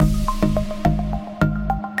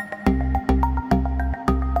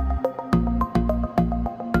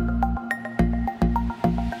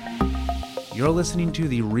You're listening to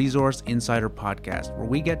the Resource Insider Podcast, where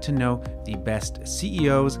we get to know the best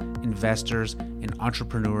CEOs, investors, and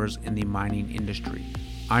entrepreneurs in the mining industry.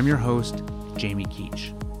 I'm your host, Jamie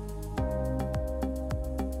Keach.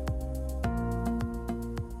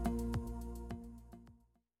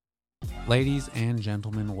 Ladies and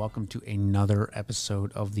gentlemen, welcome to another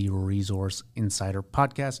episode of the Resource Insider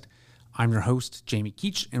Podcast. I'm your host, Jamie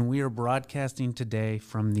Keach, and we are broadcasting today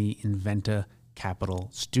from the Inventa Capital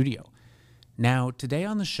Studio. Now, today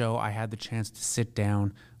on the show, I had the chance to sit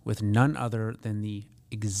down with none other than the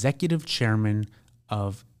executive chairman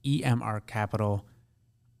of EMR Capital,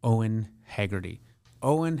 Owen Hegarty.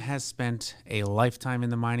 Owen has spent a lifetime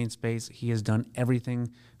in the mining space. He has done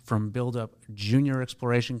everything from build up junior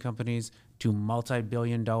exploration companies to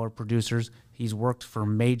multi-billion-dollar producers. He's worked for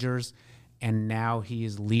majors, and now he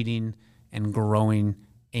is leading and growing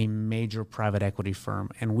a major private equity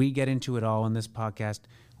firm. And we get into it all in this podcast.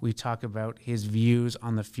 We talk about his views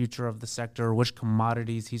on the future of the sector, which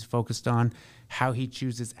commodities he's focused on, how he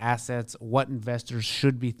chooses assets, what investors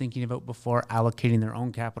should be thinking about before allocating their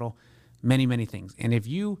own capital, many, many things. And if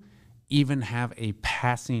you even have a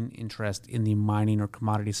passing interest in the mining or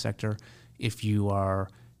commodity sector, if you are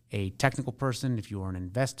a technical person, if you are an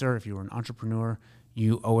investor, if you are an entrepreneur,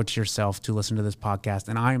 you owe it to yourself to listen to this podcast.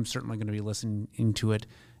 And I am certainly going to be listening to it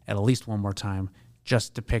at least one more time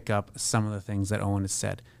just to pick up some of the things that Owen has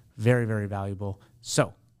said. Very, very valuable.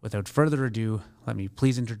 So without further ado, let me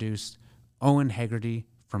please introduce Owen Hegarty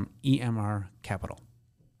from EMR Capital.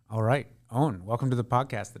 All right, Owen, welcome to the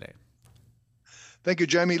podcast today. Thank you,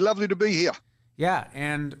 Jamie. Lovely to be here. Yeah,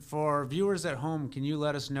 and for viewers at home, can you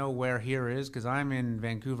let us know where here is? Because I'm in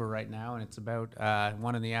Vancouver right now, and it's about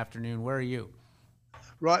 1 in the afternoon. Where are you?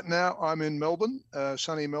 Right now, I'm in Melbourne,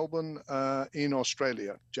 sunny Melbourne, in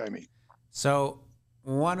Australia, Jamie. So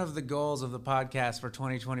one of the goals of the podcast for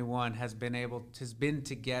 2021 has been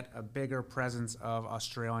to get a bigger presence of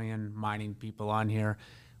Australian mining people on here.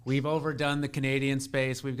 We've overdone the Canadian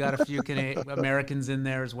space. We've got a few Americans in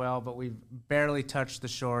there as well, but we've barely touched the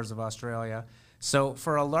shores of Australia. So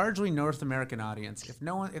for a largely North American audience,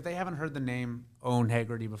 if they haven't heard the name Owen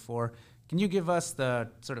Hegarty before, can you give us the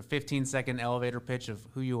sort of 15-second elevator pitch of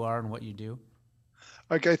who you are and what you do?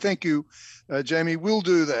 Okay, thank you, Jamie. We'll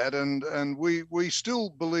do that, and we still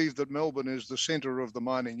believe that Melbourne is the centre of the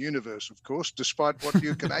mining universe, of course, despite what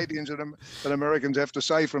you Canadians and Americans have to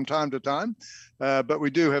say from time to time. But we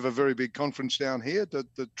do have a very big conference down here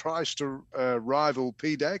that tries to rival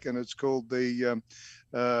PDAC, and it's called the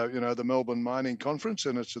Melbourne Mining Conference,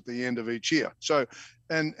 and it's at the end of each year. So,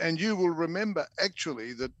 and you will remember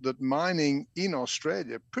actually that mining in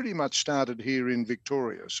Australia pretty much started here in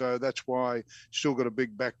Victoria. So that's why still got a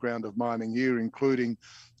big background of mining here, including,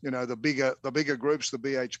 the bigger groups, the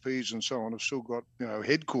BHPs and so on, have still got,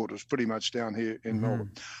 headquarters pretty much down here in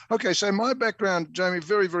Melbourne. Okay, so my background, Jamie,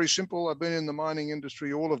 very, very simple. I've been in the mining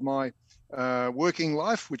industry all of my working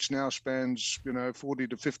life, which now spans 40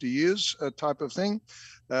 to 50 years type of thing.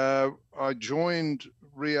 I joined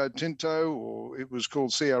Rio Tinto, or it was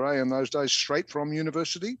called CRA in those days, straight from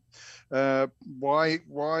university. Why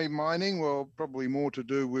mining? Well, probably more to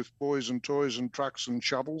do with boys and toys and trucks and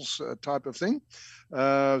shovels type of thing.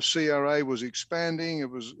 CRA was expanding.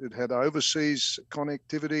 It had overseas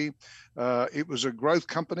connectivity. It was a growth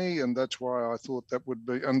company, and that's why I thought that would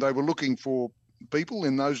be. And they were looking for people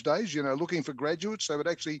in those days, looking for graduates.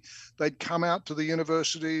 They'd come out to the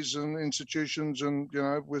universities and institutions and,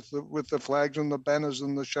 with the flags and the banners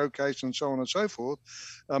and the showcase and so on and so forth.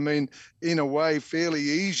 I mean, in a way, fairly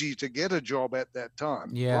easy to get a job at that time.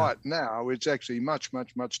 Yeah. Right now, it's actually much,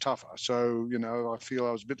 much, much tougher. So, I feel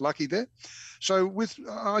I was a bit lucky there. So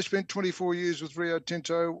I spent 24 years with Rio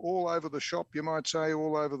Tinto, all over the shop, you might say,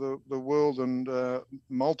 all over the world, and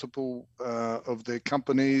multiple of their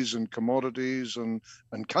companies and commodities and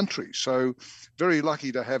countries. So very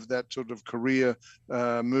lucky to have that sort of career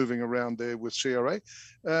moving around there with CRA.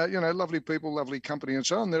 Lovely people, lovely company and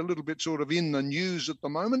so on. They're a little bit sort of in the news at the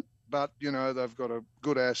moment, but, they've got a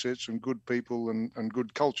good assets and good people and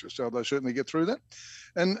good culture. So they certainly get through that.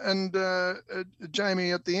 And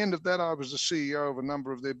Jamie, at the end of that, I was the CEO of a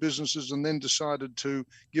number of their businesses, and then decided to,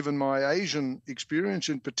 given my Asian experience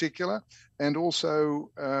in particular, and also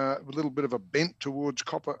a little bit of a bent towards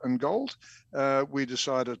copper and gold, we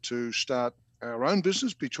decided to start our own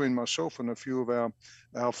business. Between myself and a few of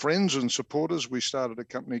our friends and supporters, we started a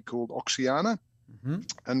company called Oxiana.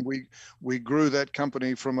 And we grew that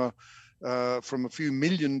company from a few $1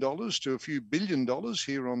 million to a few $1 billion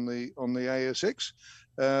here on the ASX.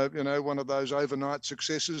 one of those overnight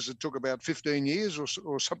successes that took about 15 years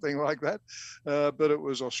or something like that. But it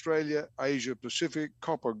was Australia, Asia Pacific,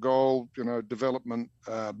 copper, gold, development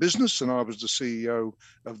business. And I was the CEO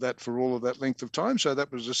of that for all of that length of time. So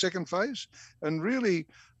that was the second phase. And really,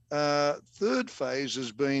 third phase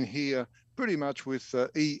has been here pretty much with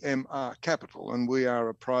EMR Capital, and we are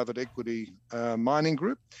a private equity mining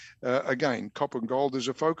group. Again, copper and gold is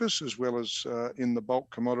a focus, as well as in the bulk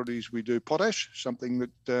commodities we do potash, something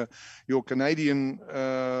that your Canadian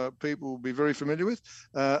people will be very familiar with,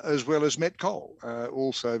 as well as met coal,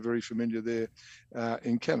 also very familiar there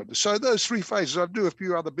in Canada. So those three phases. I do a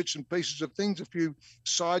few other bits and pieces of things, a few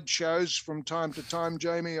side shows from time to time,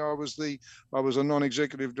 Jamie. I was a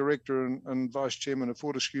non-executive director and vice chairman of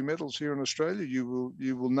Fortescue Metals here in Australia.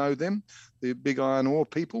 You will know them, the big iron ore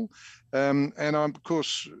people. And I'm, of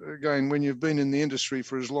course, again, when you've been in the industry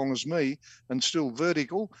for as long as me and still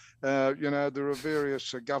vertical, there are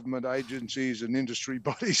various government agencies and industry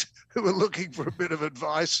bodies who are looking for a bit of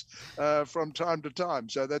advice from time to time.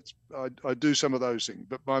 So I do some of those things.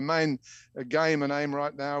 But my main game and aim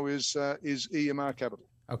right now is EMR Capital.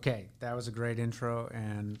 Okay, that was a great intro,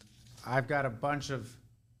 and I've got a bunch of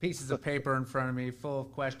pieces of paper in front of me full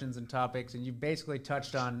of questions and topics, and you basically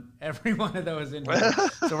touched on every one of those in here.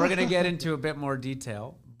 So we're going to get into a bit more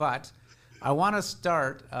detail, but I want to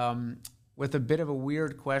start with a bit of a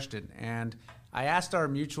weird question. And I asked our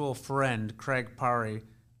mutual friend, Craig Parry,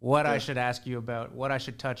 what I should ask you about, what I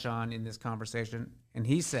should touch on in this conversation. And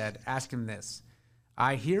he said, ask him this.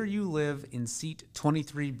 I hear you live in seat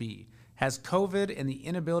 23B. Has COVID and the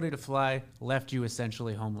inability to fly left you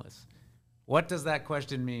essentially homeless? What does that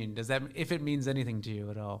question mean? Does that, if it means anything to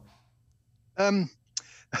you at all?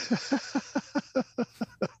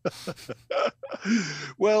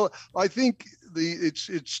 Well, I think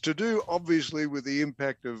it's to do obviously with the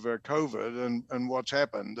impact of COVID and what's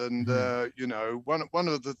happened. And one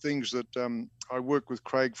of the things that I worked with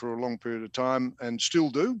Craig for a long period of time and still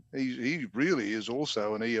do. He really is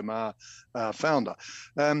also an EMR founder.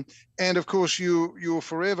 And of course, you're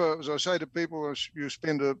forever, as I say to people, you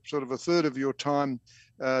spend a sort of a third of your time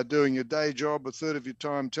doing your day job, a third of your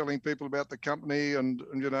time telling people about the company, and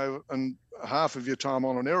half of your time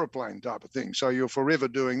on an aeroplane type of thing. So you're forever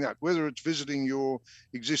doing that, whether it's visiting your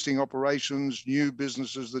existing operations, new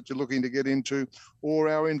businesses that you're looking to get into, or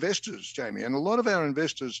our investors, Jamie. And a lot of our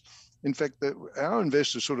investors, in fact, our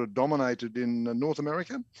investors sort of dominated in North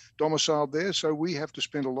America, domiciled there. So we have to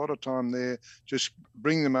spend a lot of time there, just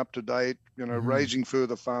bring them up to date, raising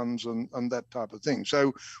further funds and that type of thing.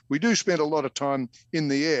 So we do spend a lot of time in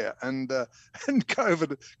the air, and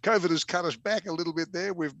COVID has cut us back a little bit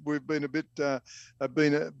there. We've been a bit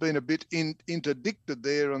interdicted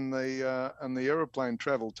there on the aeroplane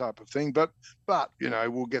travel type of thing. But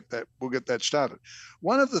we'll get that started.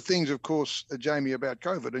 One of the things, of course, Jamie, about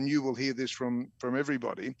COVID, and you will hear this from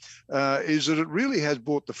everybody, is that it really has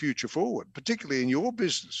brought the future forward, particularly in your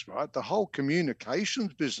business, right? The whole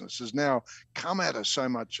communications business has now come at us so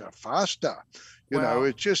much faster.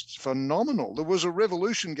 It's just phenomenal. There was a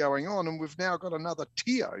revolution going on, and we've now got another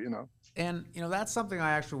tier, And, that's something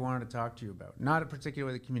I actually wanted to talk to you about, not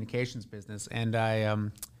particularly the communications business. And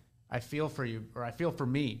I feel for you, or I feel for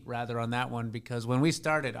me rather, on that one, because when we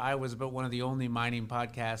started, I was about one of the only mining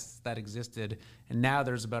podcasts that existed, and now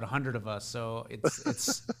there's about 100 of us. So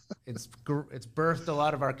it's birthed a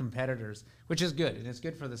lot of our competitors, which is good, and it's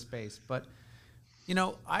good for the space. But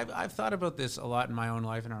I've thought about this a lot in my own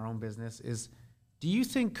life and our own business. Do you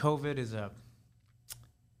think COVID is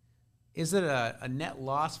it a net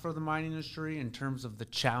loss for the mining industry in terms of the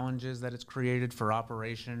challenges that it's created for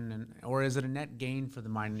operation, or is it a net gain for the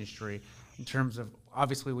mining industry in terms of,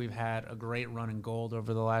 obviously we've had a great run in gold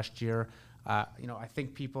over the last year. I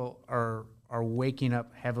think people are waking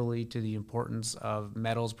up heavily to the importance of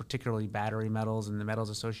metals, particularly battery metals and the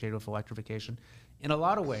metals associated with electrification. In a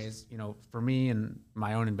lot of ways, for me and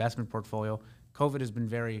my own investment portfolio, COVID has been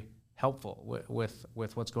very helpful with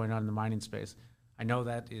what's going on in the mining space. I know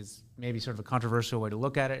that is maybe sort of a controversial way to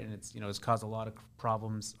look at it, and it's caused a lot of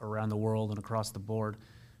problems around the world and across the board.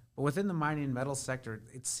 But within the mining and metals sector,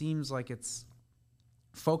 it seems like it's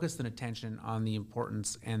focused an attention on the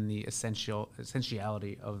importance and the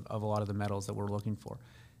essentiality of a lot of the metals that we're looking for.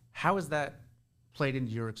 How has that played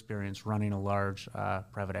into your experience running a large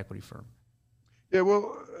private equity firm? Yeah,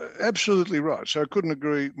 well, absolutely right. So I couldn't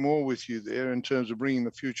agree more with you there in terms of bringing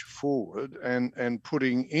the future forward and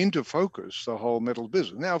putting into focus the whole metal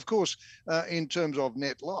business. Now, of course, in terms of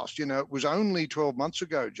net loss, it was only 12 months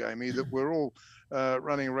ago, Jamie, that we're all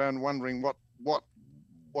running around wondering what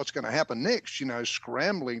what's going to happen next,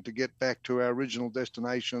 scrambling to get back to our original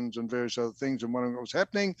destinations and various other things, and wondering what was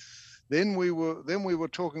happening. Then we were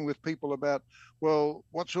talking with people about, well,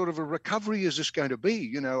 what sort of a recovery is this going to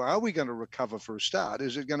be? Are we going to recover for a start?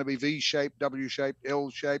 Is it going to be V-shaped, W-shaped,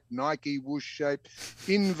 L-shaped, Nike whoosh shape,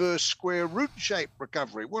 inverse square root shape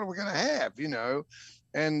recovery? What are we going to have?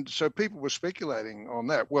 And so people were speculating on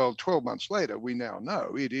that. Well, 12 months later, we now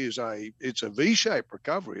know it's a V-shaped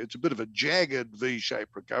recovery. It's a bit of a jagged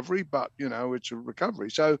V-shaped recovery, but it's a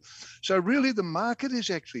recovery. So really, the market is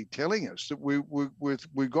actually telling us that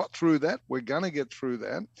we got through that. We're going to get through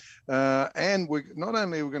that, and we not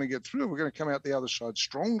only are we going to get through, we're going to come out the other side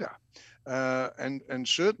stronger. And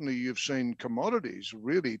certainly you've seen commodities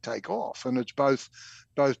really take off, and it's both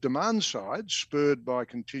demand side spurred by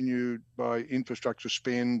infrastructure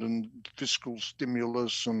spend and fiscal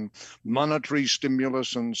stimulus and monetary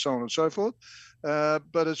stimulus and so on and so forth.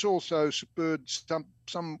 But it's also spurred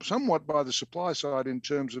somewhat by the supply side in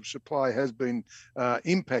terms of supply has been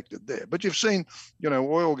impacted there. But you've seen,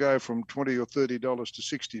 oil go from $20 or $30 to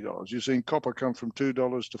 $60. You've seen copper come from $2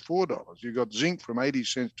 to $4. You've got zinc from 80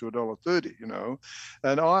 cents to $1.30,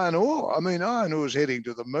 and iron ore is heading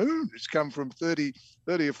to the moon. It's come from $30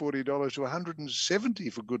 or $40 to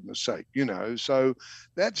 $170, for goodness sake, So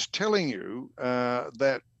that's telling you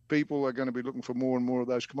that people are going to be looking for more and more of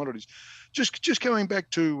those commodities. Just going back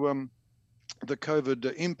to the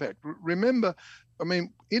COVID impact. Remember,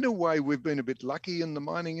 in a way, we've been a bit lucky in the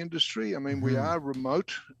mining industry. We are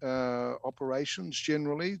remote operations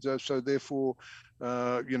generally, so therefore,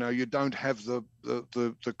 you don't have the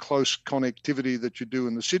close connectivity that you do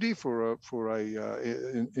in the city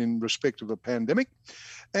in respect of a pandemic.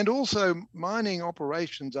 And also, mining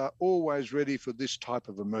operations are always ready for this type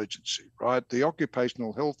of emergency, right? The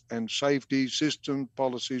occupational health and safety system,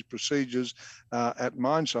 policies, procedures at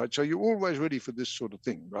mine sites. So you're always ready for this sort of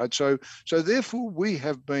thing, right? So therefore, we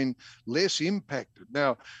have been less impacted.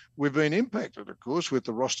 Now, we've been impacted, of course, with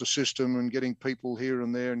the roster system and getting people here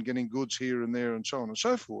and there and getting goods here and there and so on and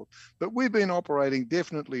so forth. But we've been operating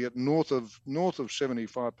definitely at north of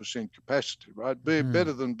 75% capacity, right?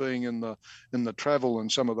 Better than being in the travel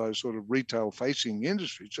and some of those sort of retail-facing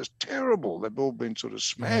industries. Just terrible. They've all been sort of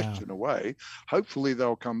smashed in a way. Hopefully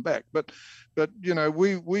they'll come back. But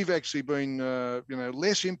we've actually been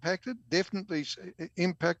less impacted. Definitely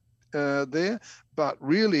impact there, but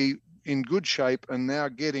really in good shape and now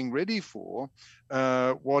getting ready for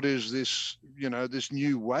what is this, this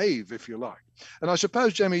new wave, if you like. And I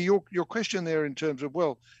suppose, Jamie, your question there in terms of,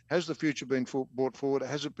 well, has the future been brought forward?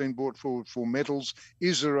 Has it been brought forward for metals?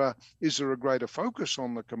 Is there a greater focus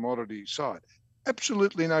on the commodity side?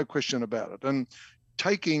 Absolutely no question about it. And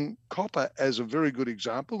taking copper as a very good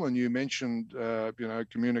example, and you mentioned,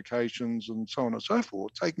 communications and so on and so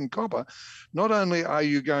forth, taking copper, not only are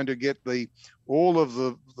you going to get all of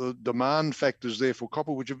the demand factors there for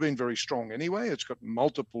copper, which have been very strong anyway, it's got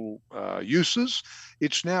multiple uses,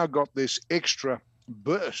 it's now got this extra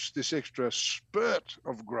burst, this extra spurt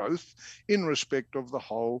of growth in respect of the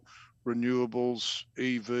whole renewables,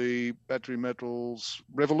 EV, battery metals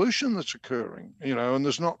revolution that's occurring, and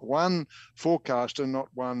there's not one forecaster, not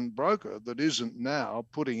one broker that isn't now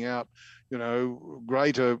putting out,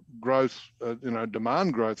 greater growth,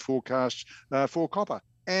 demand growth forecasts for copper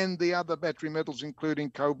and the other battery metals, including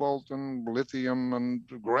cobalt and lithium and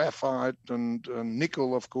graphite and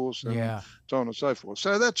nickel, of course, and so on and so forth.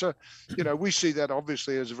 So that's we see that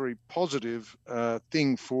obviously as a very positive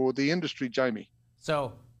thing for the industry, Jamie.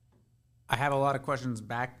 So I have a lot of questions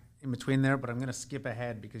back in between there, but I'm going to skip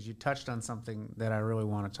ahead because you touched on something that I really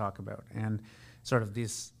want to talk about, and sort of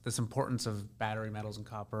this importance of battery metals and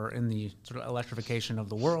copper in the sort of electrification of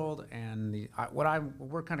the world, and what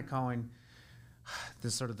we're kind of calling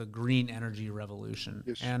this sort of the green energy revolution.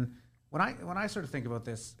 Yes. And when I sort of think about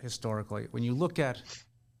this historically, when you look at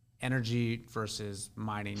energy versus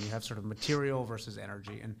mining, you have sort of material versus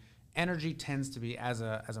energy, and energy tends to be as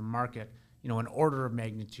a market, an order of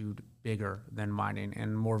magnitude bigger than mining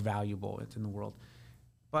and more valuable in the world.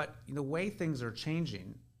 But the way things are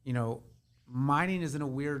changing, mining is in a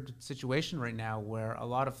weird situation right now where a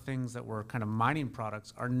lot of things that were kind of mining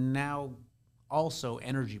products are now also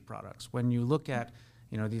energy products. When you look at,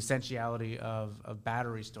 the essentiality of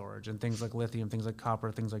battery storage and things like lithium, things like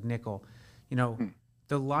copper, things like nickel,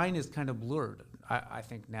 the line is kind of blurred, I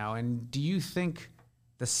think now. And do you think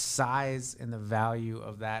the size and the value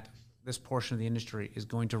of this portion of the industry is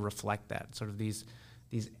going to reflect that, sort of these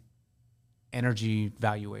energy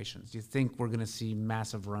valuations? Do you think we're going to see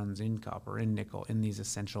massive runs in copper, in nickel, in these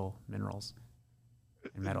essential minerals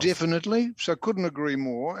and metals? Definitely. So couldn't agree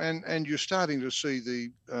more. And you're starting to see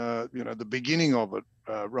the beginning of it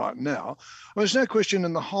right now. Well, there's no question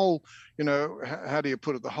in the whole, how do you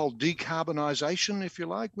put it, the whole decarbonisation, if you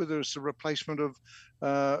like, whether it's the replacement of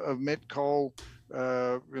met coal,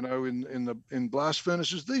 in blast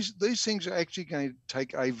furnaces. These things are actually going to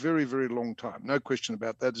take a very, very long time. No question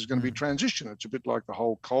about that. There's going to be transition. It's a bit like the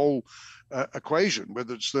whole coal equation,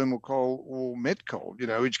 whether it's thermal coal or met coal.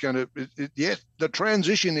 It's going to. Yes, the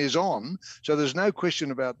transition is on, so there's no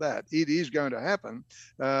question about that. It is going to happen,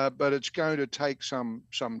 but it's going to take some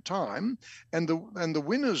time. And the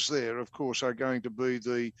winners there, of course, are going to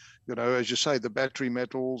be as you say, the battery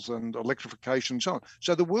metals and electrification and so on.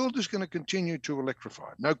 So the world is going to continue to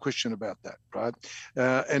electrify, no question about that, right?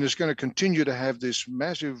 And it's going to continue to have this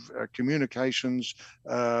massive communications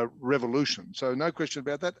revolution. So no question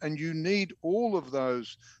about that. And you need all of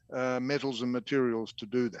those metals and materials to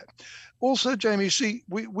do that. Also, Jamie, see,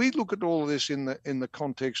 we look at all of this in the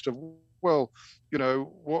context of, well,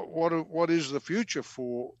 what is the future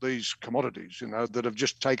for these commodities, that have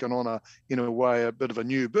just taken on in a way, a bit of a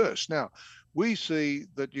new burst. Now, we see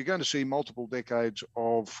that you're going to see multiple decades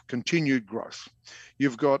of continued growth.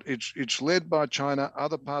 You've got, it's led by China,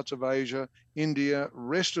 other parts of Asia, India,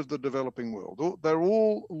 rest of the developing world. They're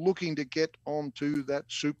all looking to get onto that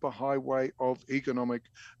superhighway of economic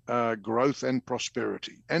growth and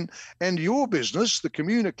prosperity. And your business, the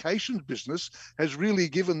communications business, has really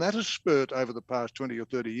given that a spurt over the past 20 or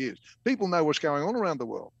 30 years. People know what's going on around the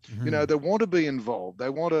world. Mm-hmm. They want to be involved. They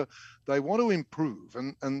want to improve,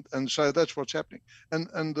 and so that's what's happening.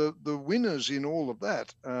 And the winners in all of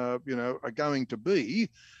that, are going to be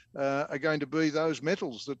those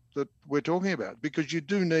metals that we're talking about, because you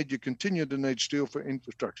continue to need steel for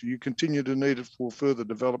infrastructure. You continue to need it for further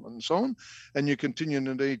development and so on. And you continue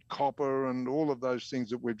to need copper and all of those things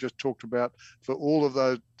that we've just talked about for all of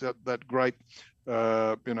those, that great,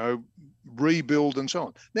 rebuild and so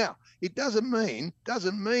on. Now, it doesn't mean,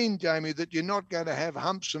 Jamie, that you're not going to have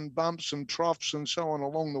humps and bumps and troughs and so on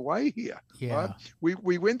along the way here. Yeah. Right?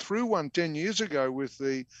 We went through one 10 years ago with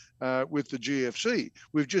the GFC.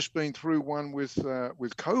 We've just been through one with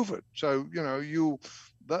COVID. So,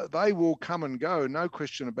 they will come and go, no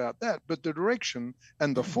question about that. But the direction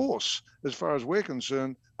and the force, as far as we're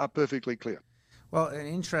concerned, are perfectly clear. Well, an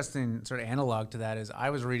interesting sort of analog to that is I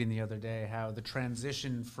was reading the other day how the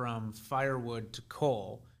transition from firewood to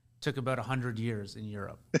coal took about 100 years in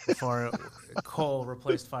Europe before coal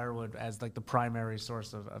replaced firewood as like the primary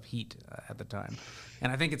source of heat at the time.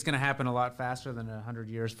 And I think it's going to happen a lot faster than 100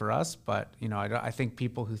 years for us. But, I think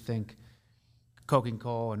people who think coking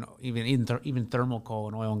coal and even thermal coal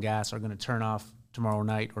and oil and gas are going to turn off tomorrow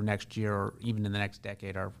night or next year or even in the next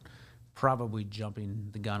decade are probably jumping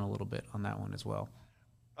the gun a little bit on that one as well.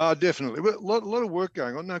 Definitely. A lot of work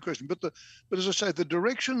going on, no question. But as I say, the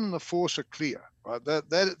direction and the force are clear. Right?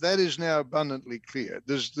 That is now abundantly clear.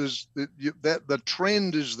 The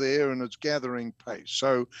trend is there and it's gathering pace.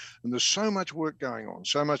 So, and there's so much work going on,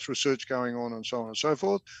 so much research going on, and so on and so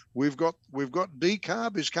forth. We've got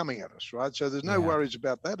decarb is coming at us, right? So there's no worries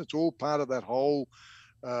about that. It's all part of that whole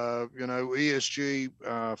ESG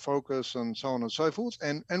focus and so on and so forth,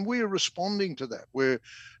 and we are responding to that.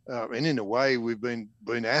 And in a way, we've been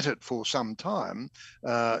at it for some time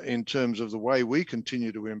in terms of the way we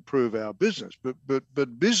continue to improve our business.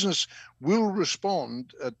 But business will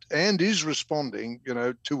respond and is responding,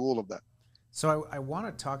 to all of that. So I want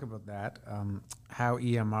to talk about that, how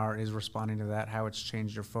EMR is responding to that, how it's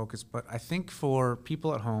changed your focus. But I think for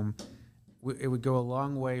people at home, it would go a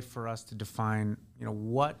long way for us to define,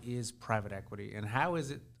 what is private equity and how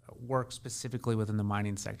is it work specifically within the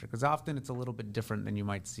mining sector? Because often it's a little bit different than you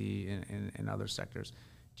might see in other sectors.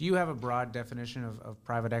 Do you have a broad definition of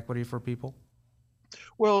private equity for people?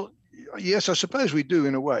 Well, yes, I suppose we do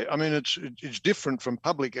in a way. I mean, it's different from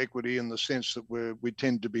public equity in the sense that we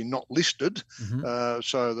tend to be not listed. Mm-hmm.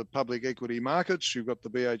 So the public equity markets, you've got the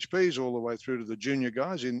BHPs all the way through to the junior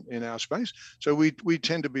guys in our space. So we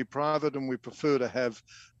tend to be private, and we prefer to have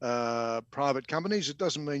private companies. It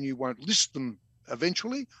doesn't mean you won't list them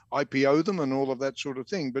eventually, IPO them and all of that sort of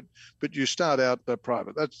thing, but you start out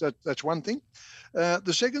private. That's one thing.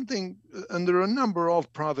 The second thing, and there are a number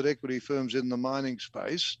of private equity firms in the mining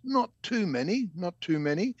space, not too many.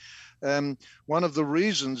 One of the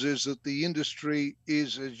reasons is that the industry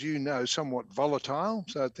is, as you know, somewhat volatile,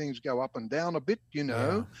 so things go up and down a bit,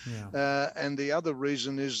 Yeah. And the other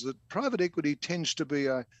reason is that private equity tends to be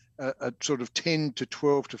a sort of 10 to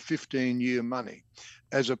 12 to 15 year money,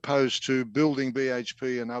 as opposed to building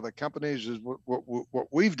BHP and other companies, is what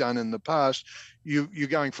we've done in the past. You're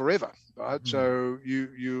going forever, right? Mm. So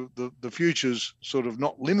the future's sort of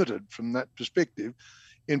not limited from that perspective.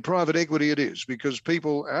 In private equity, it is, because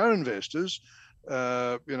our investors,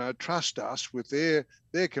 trust us with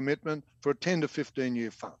their commitment for a 10 to 15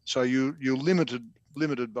 year fund. So you're limited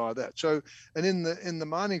by that. So, and in the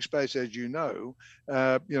mining space, as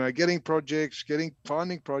getting projects,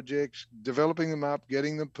 finding projects, developing them up,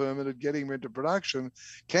 getting them permitted, getting them into production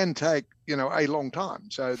can take a long time.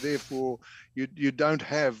 So therefore, you don't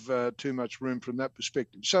have too much room from that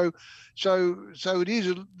perspective. So it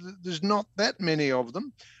is. There's not that many of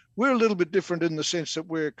them. We're a little bit different in the sense that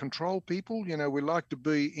we're control people. We like to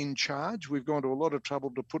be in charge. We've gone to a lot of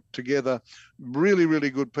trouble to put together really, really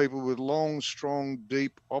good people with long, strong,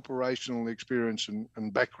 deep operational experience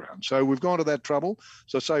and background. So we've gone to that trouble.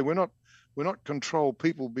 So say we're not control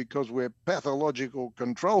people because we're pathological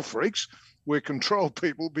control freaks. We're control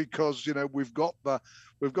people because we've got the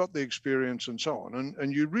experience and so on.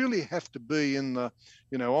 And you really have to be in the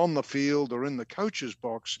on the field or in the coach's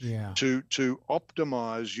box to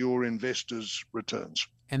optimize your investors' returns.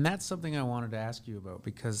 And that's something I wanted to ask you about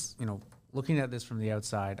because looking at this from the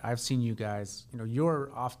outside, I've seen you guys.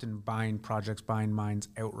 You're often buying projects, buying mines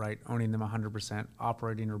outright, owning them 100%,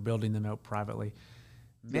 operating or building them out privately.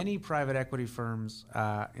 Many private equity firms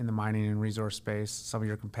in the mining and resource space, some of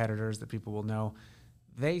your competitors that people will know,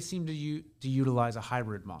 they seem to utilize a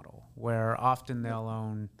hybrid model where often they'll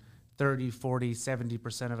own 30, 40,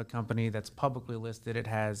 70% of a company that's publicly listed. It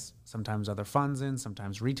has sometimes other funds in,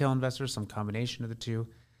 sometimes retail investors, some combination of the two.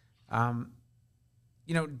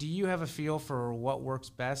 Do you have a feel for what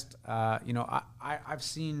works best? I've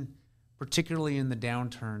seen, particularly in the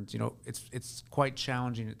downturns, it's quite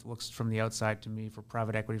challenging. It looks from the outside to me for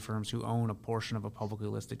private equity firms who own a portion of a publicly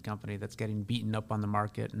listed company that's getting beaten up on the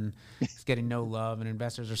market and it's getting no love, and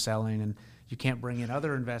investors are selling, and you can't bring in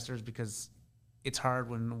other investors because it's hard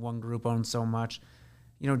when one group owns so much.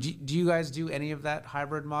 Do you guys do any of that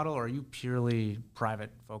hybrid model, or are you purely private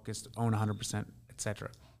focused, own 100%, et cetera?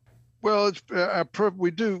 Well, we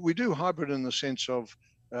do hybrid in the sense of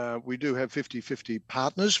we do have 50-50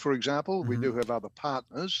 partners, for example. Mm-hmm. We do have other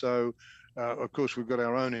partners. So, of course, we've got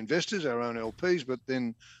our own investors, our own LPs, but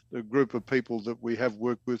then the group of people that we have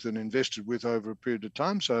worked with and invested with over a period of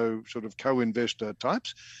time, so sort of co-investor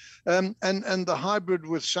types. And the hybrid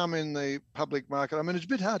with some in the public market. I mean, it's a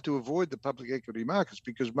bit hard to avoid the public equity markets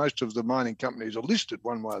because most of the mining companies are listed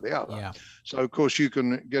one way or the other. Yeah. So, of course, you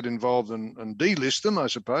can get involved and delist them, I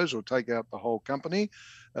suppose, or take out the whole company.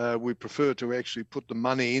 We prefer to actually put the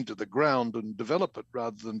money into the ground and develop it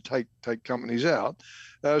rather than take companies out.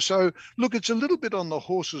 So, look, it's a little bit on the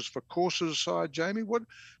horses for courses side, Jamie. One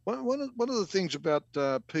of the things about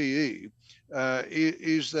PE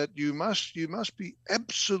is that you must be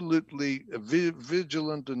absolutely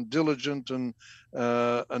vigilant and diligent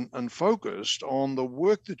and focused on the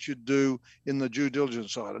work that you do in the due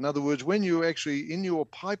diligence side. In other words, when you actually in your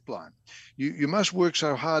pipeline, you must work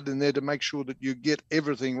so hard in there to make sure that you get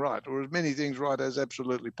everything right, or as many things right as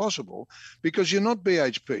absolutely possible, because you're not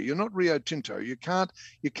BHP, you're not Rio Tinto. You can't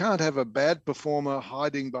have a bad performer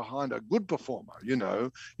hiding behind a good performer.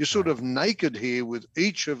 You're sort of naked here with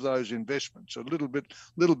each of those investments, a little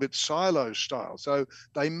bit silo style. So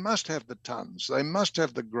they must have the tons, they must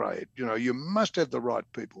have the grade. You must have the right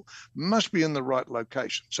people, must be in the right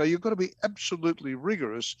location. So you've got to be absolutely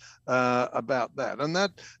rigorous about that. And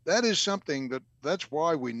that is something that's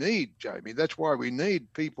why we need, Jamie. That's why we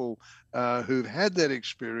need people who've had that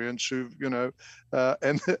experience, who've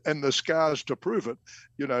and the scars to prove it,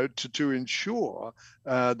 to ensure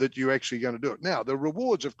that you're actually going to do it. Now, the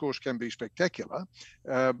rewards, of course, can be spectacular,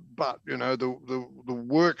 but the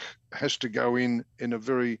work has to go in a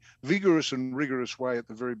very vigorous and rigorous way at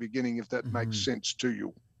the very beginning, if that makes sense to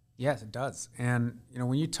you. Yes, it does. And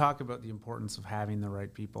when you talk about the importance of having the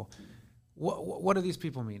right people, what do these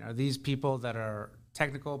people mean? Are these people that are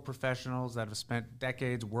technical professionals that have spent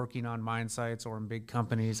decades working on mine sites or in big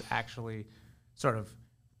companies actually sort of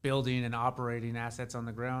building and operating assets on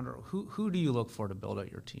the ground? Or who do you look for to build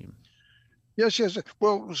out your team? Yes.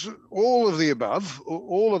 Well, all of the above,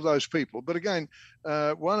 all of those people. But again,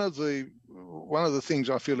 one of the things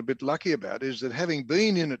I feel a bit lucky about is that having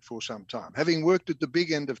been in it for some time, having worked at the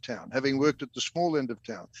big end of town, having worked at the small end of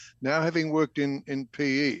town, now having worked in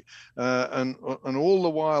PE, and all the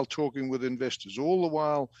while talking with investors, all the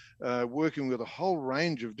while working with a whole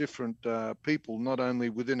range of different people, not only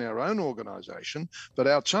within our own organisation, but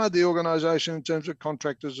outside the organisation in terms of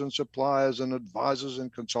contractors and suppliers and advisors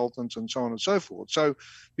and consultants and so on and so forth. So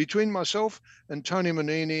between myself and Tony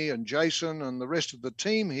Manini and Jason and the rest of the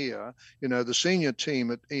team here, the senior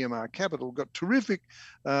team at EMR Capital got terrific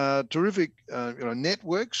terrific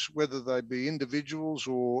networks, whether they be individuals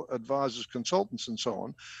or advisors, consultants, and so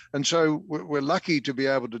on. And so we're lucky to be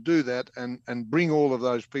able to do that and bring all of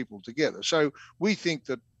those people together. So we think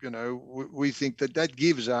that that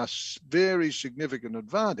gives us very significant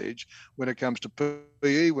advantage when it comes to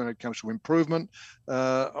PE, when it comes to improvement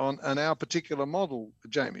on our particular model,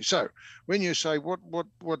 Jamie. So when you say what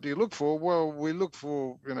do you look for? Well, we look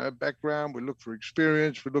for background, we look for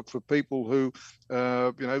experience, we look for people who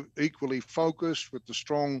equally focused with the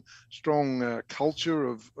strong culture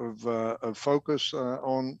of focus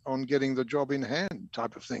on getting the job in hand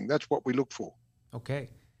type of thing. That's what we look for. Okay,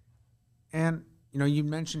 and you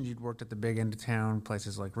mentioned you'd worked at the big end of town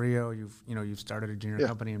places like Rio. You've started a junior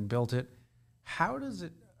company and built it. How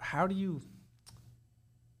do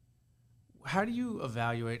you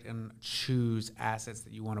evaluate and choose assets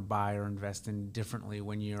that you want to buy or invest in differently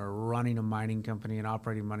when you're running a mining company and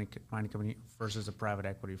operating mining company versus a private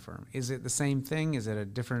equity firm? Is it the same thing? Is it a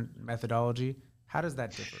different methodology? How does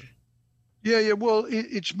that differ? Yeah. Well,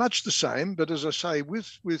 it's much the same, but as I say,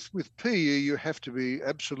 with PE, you have to be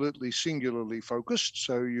absolutely singularly focused.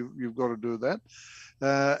 So you've got to do that,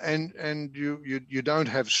 and you don't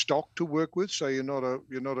have stock to work with. So you're not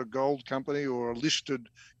a gold company or a listed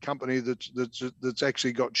company that's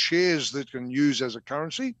actually got shares that can use as a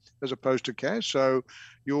currency as opposed to cash. So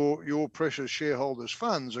your precious shareholders'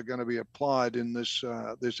 funds are going to be applied in this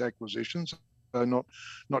acquisition. So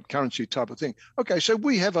not currency type of thing. Okay, so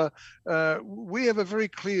we have a very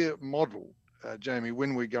clear model, Jamie,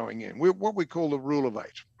 when we're going in. We're what we call the rule of 8,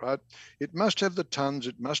 right? It must have the tons,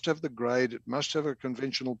 it must have the grade, it must have a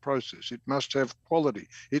conventional process, it must have quality,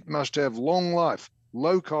 it must have long life,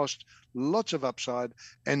 low cost, lots of upside,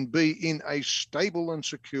 and be in a stable and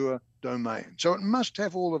secure domain. So it must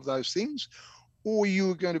have all of those things, or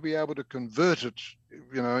you're going to be able to convert it,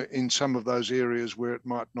 in some of those areas where it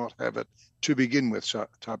might not have it to begin with,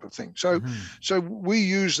 type of thing. So, so we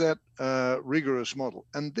use that rigorous model.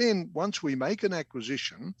 And then once we make an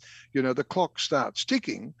acquisition, the clock starts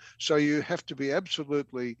ticking. So you have to be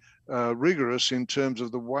absolutely rigorous in terms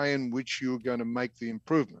of the way in which you're going to make the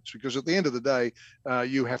improvements, because at the end of the day,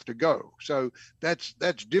 you have to go. So that's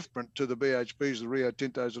different to the BHPs, the Rio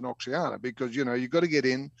Tintos, and Oxiana, because you've got to get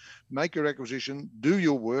in, make your acquisition, do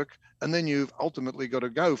your work, and then you've ultimately got to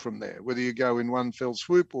go from there, whether you go in one fell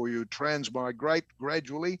swoop or you transmigrate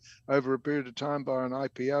gradually over a period of time by an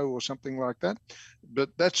IPO or something like that. But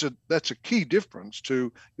that's a key difference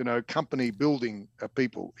to company building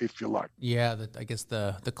people, if you like. Yeah, I guess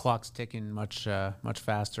the clock's ticking much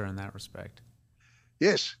faster in that respect.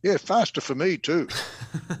 Yes, yeah, faster for me too.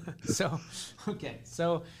 So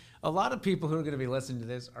a lot of people who are going to be listening to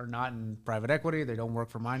this are not in private equity. They don't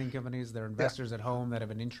work for mining companies. They're investors at home that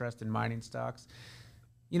have an interest in mining stocks.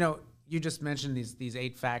 You just mentioned these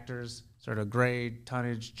 8 factors, sort of grade,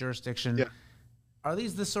 tonnage, jurisdiction. Yeah. Are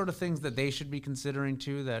these the sort of things that they should be considering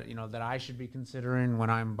too, that I should be considering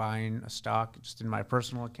when I'm buying a stock just in my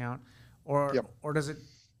personal account? Or does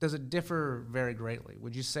it differ very greatly?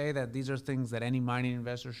 Would you say that these are things that any mining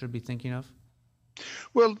investor should be thinking of?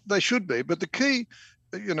 Well, they should be, but the key,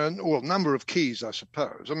 number of keys, I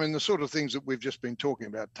suppose. I mean, the sort of things that we've just been talking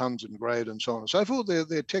about, tons and grade and so on and so forth,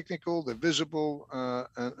 they're technical, they're visible,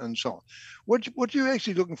 and so on. What you're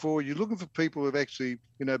actually looking for, you're looking for people who've actually,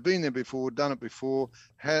 been there before, done it before,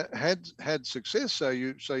 had success. So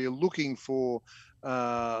you're looking for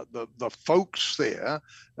the folks there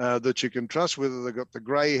that you can trust, whether they've got the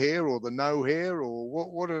grey hair or the no hair or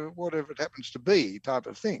whatever it happens to be, type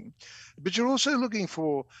of thing. But you're also looking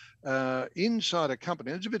for inside a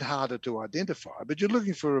company. It's a bit harder to identify, but you're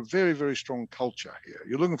looking for a very, very strong culture here.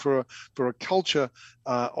 You're looking for a culture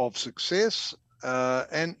of success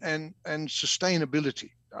and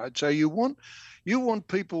sustainability. Right? So you want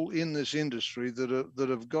people in this industry that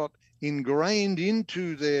have got ingrained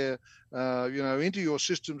into their into your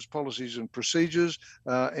systems, policies, and procedures,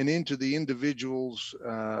 and into the individual's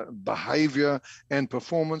behavior and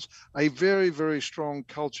performance, a very, very strong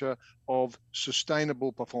culture of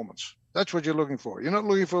sustainable performance. That's what you're looking for. You're not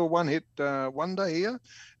looking for a one-hit wonder here.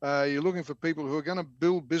 You're looking for people who are going to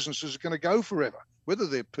build businesses that are going to go forever, whether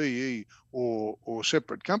they're PE or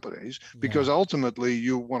separate companies, because ultimately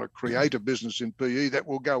you want to create a business in PE that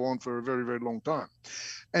will go on for a very, very long time.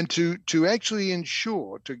 And to actually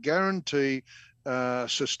ensure, to guarantee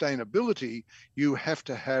sustainability, you have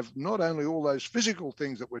to have not only all those physical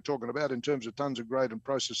things that we're talking about in terms of tons of grade and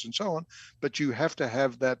process and so on, but you have to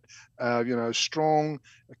have that strong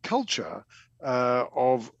culture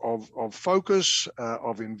of focus,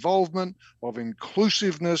 of involvement, of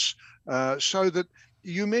inclusiveness, so that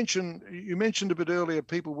you mentioned a bit earlier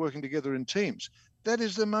people working together in teams. that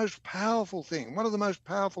is the most powerful thing. One of the most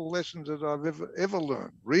powerful lessons that I've ever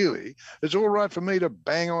learned, really. It's all right for me to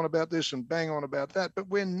bang on about this and bang on about that, but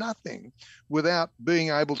we're nothing without being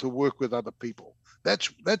able to work with other people.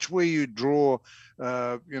 That's where you draw,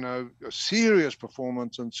 a serious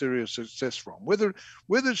performance and serious success from. Whether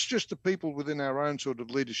it's just the people within our own sort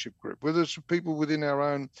of leadership group, whether it's the people within our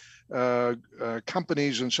own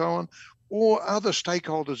companies and so on, or other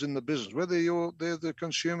stakeholders in the business, whether they're the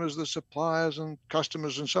consumers, the suppliers and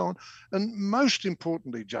customers and so on. And most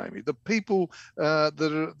importantly, Jamie, the people that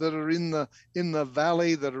are in the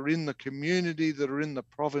valley, that are in the community, that are in the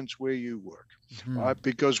province where you work, right?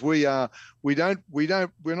 Because we're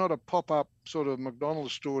not a pop-up sort of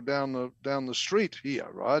McDonald's store down the street here,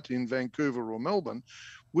 right, in Vancouver or Melbourne.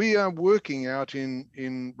 We are working out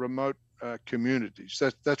in remote communities.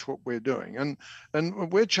 That's what we're doing, and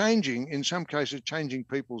we're changing, in some cases, changing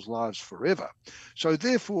people's lives forever. So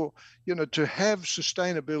therefore, to have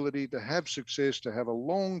sustainability, to have success, to have a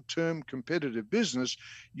long-term competitive business,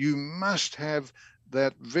 you must have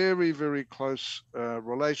that very, very close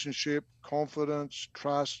relationship, confidence,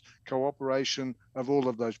 trust, cooperation of all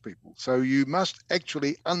of those people. So you must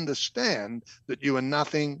actually understand that you are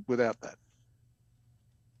nothing without that.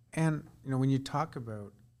 And when you talk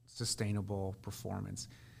about sustainable performance,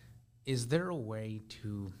 is there a way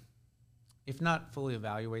to, if not fully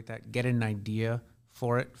evaluate that, get an idea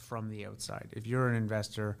for it from the outside? If you're an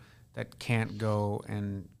investor that can't go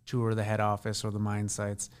and tour the head office or the mine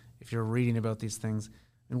sites, if you're reading about these things,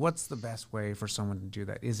 and what's the best way for someone to do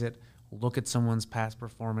that? Is it look at someone's past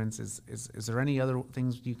performance? Is there any other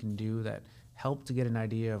things you can do that help to get an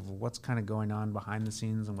idea of what's kind of going on behind the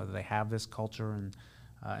scenes and whether they have this culture and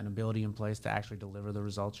an ability in place to actually deliver the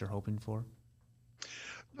results you're hoping for?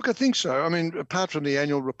 Look, I think so. I mean, apart from the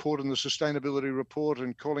annual report and the sustainability report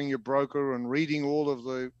and calling your broker and reading all of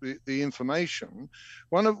the information,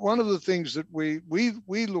 one of the things that we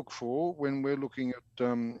look for when we're looking at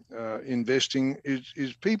investing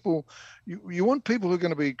is people. You want people who are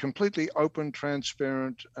going to be completely open,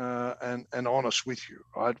 transparent, and honest with you,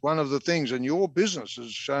 right? One of the things, and your business has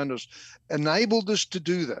shown us, enabled us to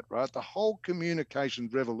do that, right? The whole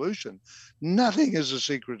communications revolution, nothing is a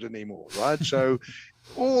secret anymore, right? So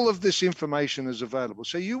all of this information is available.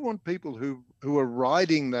 So you want people who are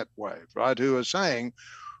riding that wave, right? Who are saying,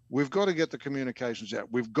 we've got to get the communications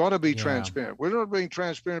out. We've got to be transparent. We're not being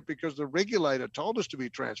transparent because the regulator told us to be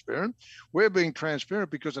transparent. We're being transparent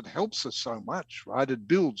because it helps us so much, right? It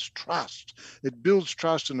builds trust. It builds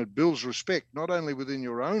trust and it builds respect, not only within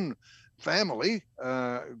your own family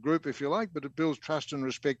group, if you like, but it builds trust and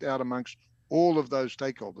respect out amongst all of those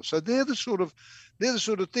stakeholders. So they're the sort of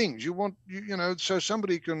things you want, so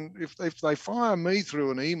somebody can, if they fire me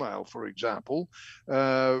through an email, for example,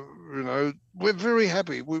 we're very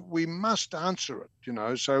happy. We must answer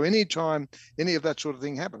it, so anytime any of that sort of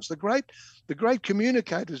thing happens, the great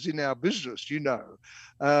communicators in our business,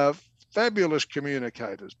 fabulous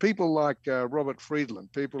communicators, people like Robert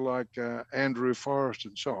Friedland, people like Andrew Forrest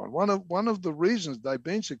and so on. One of the reasons they've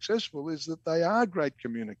been successful is that they are great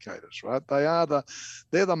communicators, right?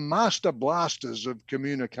 They're the master blasters of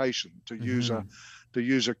communication, to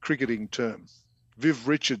use a cricketing term. Viv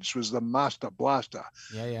Richards was the master blaster.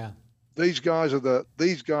 Yeah. These guys are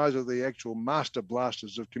the actual master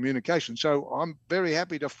blasters of communication. So I'm very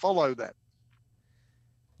happy to follow that.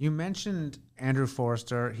 You mentioned Andrew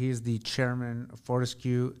Forrester. He's the chairman of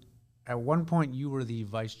Fortescue. At one point, you were the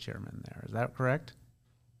vice chairman there. Is that correct?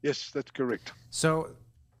 Yes, that's correct. So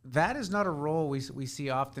that is not a role we see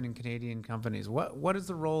often in Canadian companies. What is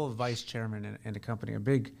the role of vice chairman in a company, a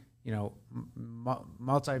big,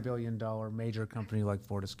 multi-billion-dollar major company like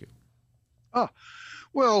Fortescue?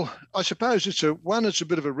 Well, I suppose it's a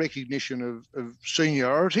bit of a recognition of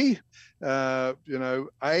seniority,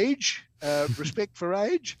 age, respect for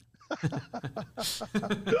age.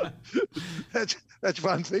 That's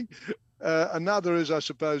one thing. Another is, I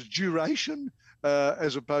suppose, duration,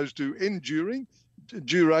 as opposed to enduring.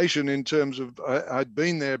 Duration in terms of I'd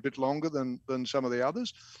been there a bit longer than some of the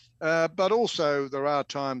others. But also there are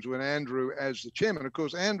times when Andrew, as the chairman, of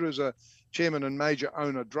course, Andrew's a chairman and major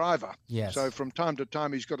owner driver. Yes. So from time to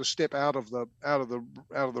time he's got to step out of the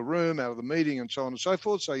room, out of the meeting, and so on and so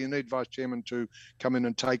forth. So you need vice chairman to come in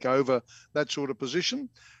and take over that sort of position.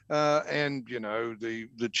 And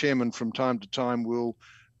the chairman from time to time will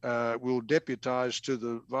deputize to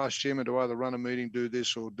the vice chairman to either run a meeting, do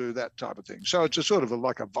this or do that type of thing. So it's a sort of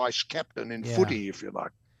like a vice captain in footy, if you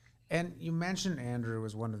like. And you mentioned Andrew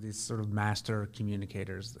was one of these sort of master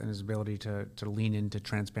communicators and his ability to lean into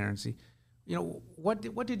transparency. What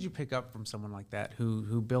did you pick up from someone like that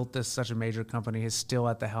who built this such a major company, is still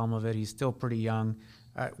at the helm of it? He's still pretty young.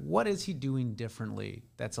 What is he doing differently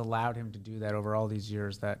that's allowed him to do that over all these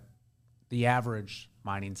years that the average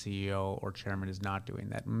mining CEO or chairman is not doing,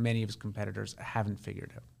 that many of his competitors haven't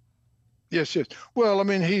figured out? Yes, yes. Well, I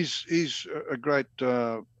mean, he's a great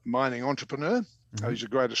mining entrepreneur. Mm-hmm. He's a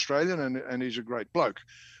great Australian, and he's a great bloke.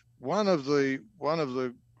 One of the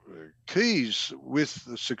keys with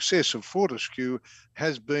the success of Fortescue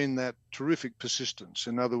has been that terrific persistence.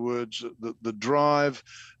 In other words, the drive,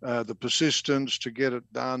 the persistence to get it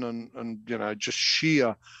done, and just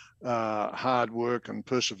sheer hard work and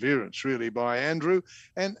perseverance, really, by Andrew.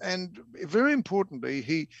 And very importantly,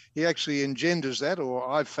 he actually engenders that, or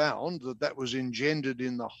I found that was engendered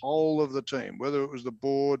in the whole of the team, whether it was the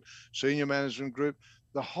board, senior management group,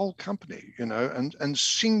 the whole company, and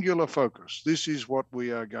singular focus. This is what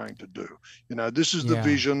we are going to do. This is the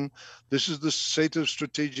vision. This is the set of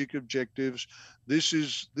strategic objectives. This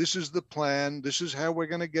is the plan. This is how we're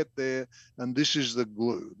going to get there. And this is the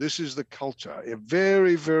glue. This is the culture, a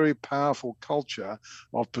very, very powerful culture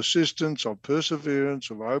of persistence, of perseverance,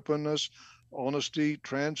 of openness, honesty,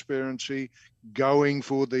 transparency, going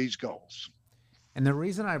for these goals. And the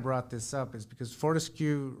reason I brought this up is because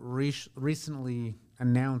Fortescue recently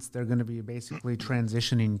announced they're going to be basically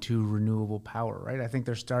transitioning to renewable power, right? I think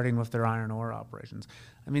they're starting with their iron ore operations.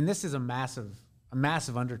 I mean, this is a massive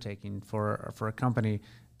undertaking for a company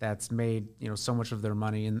that's made so much of their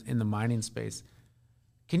money in the mining space.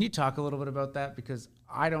 Can you talk a little bit about that? Because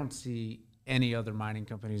I don't see any other mining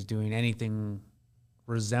companies doing anything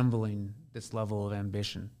resembling this level of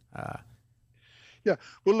ambition. Yeah,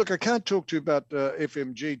 well, look, I can't talk to you about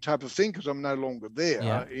FMG type of thing because I'm no longer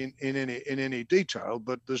there in any detail.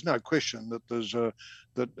 But there's no question that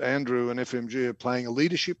that Andrew and FMG are playing a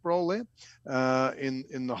leadership role there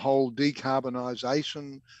in the whole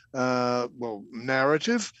decarbonisation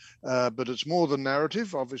narrative. But it's more than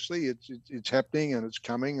narrative. Obviously, it's happening and it's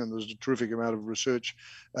coming, and there's a terrific amount of research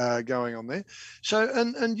going on there. So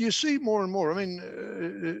and you see more and more. I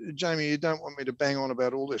mean, Jamie, you don't want me to bang on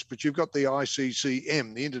about all this, but you've got the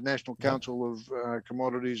ICCM, the International Council of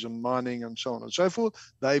Commodities and Mining, and so on and so forth.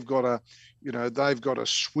 They've got a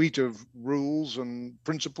suite of rules and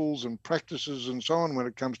principles and practices and so on when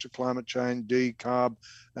it comes to climate change, decarb,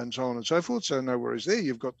 and so on and so forth. So no worries there.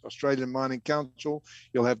 You've got Australian Mining Council.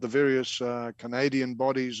 You'll have the various Canadian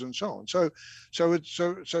bodies and so on. So it's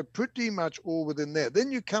pretty much all within there.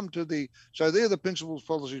 Then you come to they're the principles,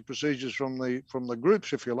 policies, procedures from the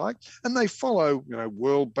groups, if you like, and they follow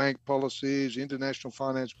World Bank policies, International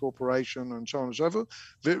Finance Corporation, and so on and so forth.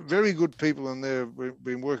 Very good people in there. We've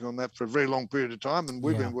been working on that for a very long period of time, and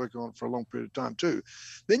we've been working on it for a long period of time too.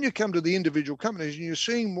 Then you come to the individual companies, and you're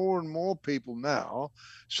seeing more and more people now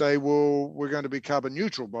say, well, we're going to be carbon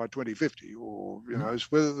neutral by 2050, or it's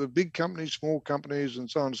whether the big companies, small companies, and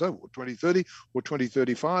so on and so forth, 2030 or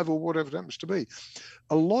 2035 or whatever it happens to be.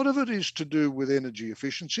 A lot of it is to do with energy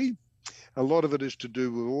efficiency. A lot of it is to do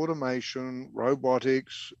with automation,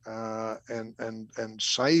 robotics, and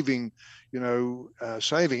saving,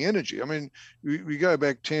 saving energy. I mean, we go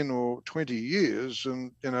back 10 or 20 years,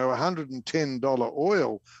 and $110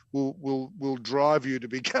 oil will drive you to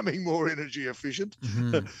becoming more energy efficient.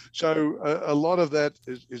 Mm-hmm. So a lot of that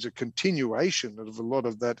is a continuation of a lot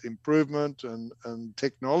of that improvement and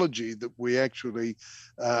technology that we actually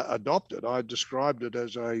adopted. I have described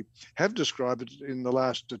it in the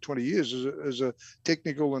last 20 years as a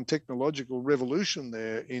technical and technological revolution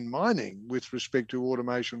there in mining with respect to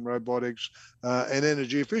automation, robotics, and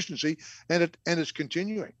energy efficiency, and it's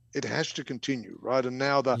continuing. It has to continue, right? And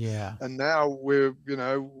now we're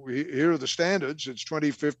here are the standards. It's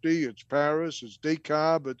 2050. It's Paris. It's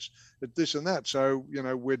decarb. It's this and that. So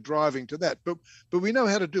we're driving to that, but we know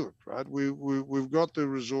how to do it, right? We've got the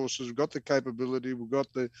resources. We've got the capability. We've got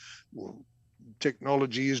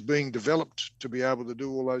technology is being developed to be able to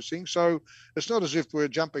do all those things. So it's not as if we're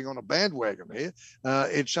jumping on a bandwagon here.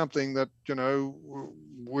 It's something that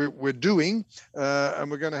we're doing,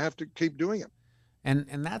 and we're going to have to keep doing it.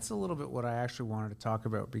 And that's a little bit what I actually wanted to talk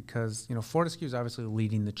about, because Fortescue is obviously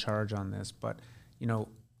leading the charge on this, but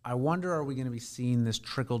I wonder, are we going to be seeing this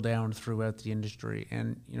trickle down throughout the industry?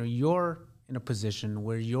 And you're in a position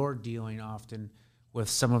where you're dealing often with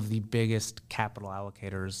some of the biggest capital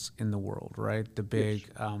allocators in the world, right? The big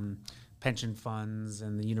pension funds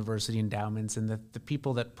and the university endowments and the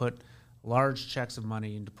people that put large checks of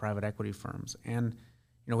money into private equity firms. And,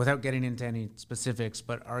 without getting into any specifics,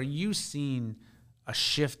 but are you seeing a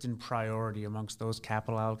shift in priority amongst those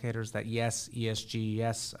capital allocators that yes, ESG,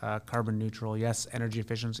 yes, carbon neutral, yes, energy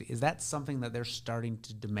efficiency? Is that something that they're starting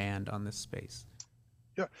to demand on this space?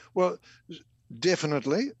 Yeah, well,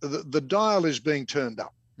 definitely. The dial is being turned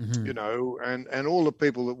up. Mm-hmm. And all the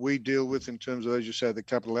people that we deal with in terms of, as you say, the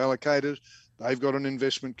capital allocators, they've got an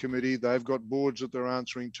investment committee, they've got boards that they're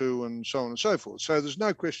answering to, and so on and so forth. So there's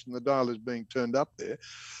no question the dial is being turned up there.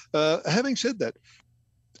 Having said that,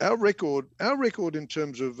 our record in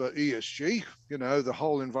terms of ESG, the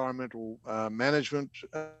whole environmental management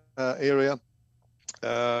area,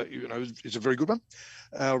 is a very good one.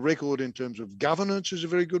 Our record in terms of governance is a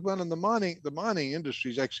very good one, and the mining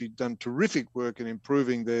industry has actually done terrific work in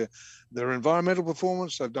improving their environmental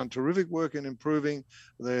performance. They've done terrific work in improving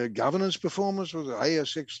their governance performance with the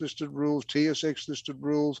ASX listed rules, TSX listed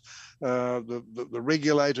rules, the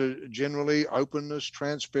regulator generally, openness,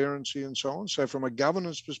 transparency, and so on. So from a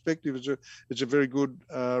governance perspective, it's a very good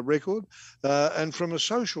record, and from a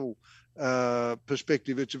social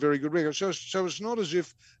perspective, it's a very good record. So it's not as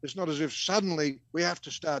if suddenly we have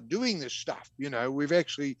to start doing this stuff. We've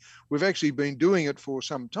actually been doing it for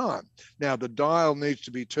some time. Now the dial needs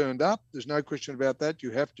to be turned up. There's no question about that.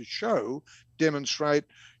 You have to show, demonstrate,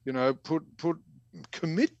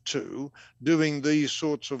 commit to doing these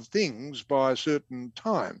sorts of things by a certain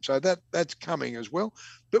time. So that's coming as well.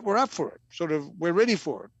 But we're up for it. We're ready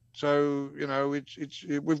for it. So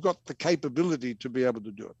we've got the capability to be able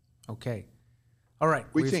to do it. Okay. All right.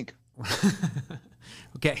 We think.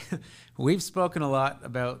 Okay. We've spoken a lot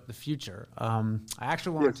about the future. I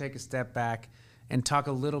actually want to take a step back and talk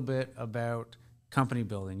a little bit about company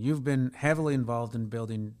building. You've been heavily involved in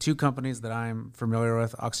building two companies that I'm familiar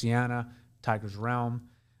with, Oxiana, Tiger's Realm.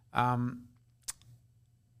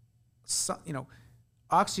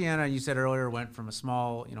 Oxiana, you said earlier, went from a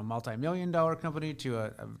small, multi-million-dollar company to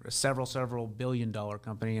a several billion-dollar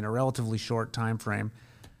company in a relatively short time frame.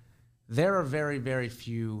 There are very, very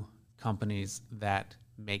few companies that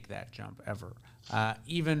make that jump ever.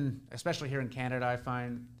 Especially here in Canada, I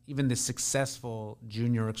find even the successful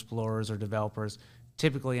junior explorers or developers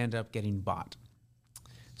typically end up getting bought.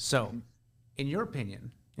 So, in your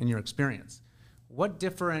opinion, in your experience, what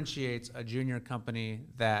differentiates a junior company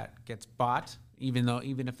that gets bought, even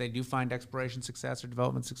if they do find exploration success or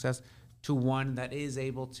development success, to one that is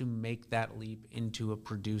able to make that leap into a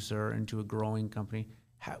producer, into a growing company?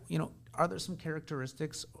 Are there some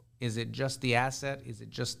characteristics? Is it just the asset? Is it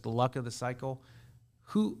just the luck of the cycle?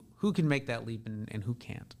 Who can make that leap and who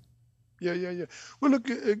can't? Yeah. Well, look,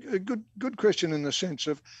 a good question in the sense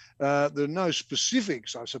of there are no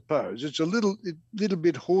specifics, I suppose. It's a little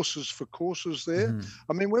bit horses for courses there.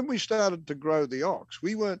 Mm-hmm. I mean, when we started to grow the Ox,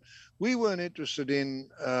 we weren't interested in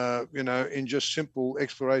in just simple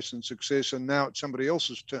exploration success, and now it's somebody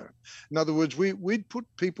else's turn. In other words, we'd put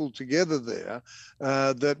people together there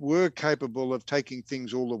that were capable of taking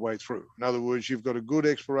things all the way through. In other words, you've got a good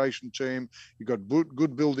exploration team, you've got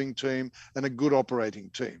good building team, and a good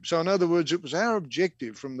operating team. So in other words, it was our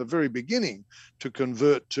objective from the very beginning to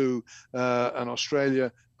convert to an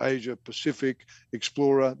Australia, Asia Pacific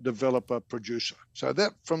explorer, developer, producer. So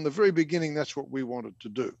that from the very beginning, that's what we wanted to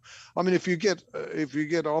do. I mean, if you get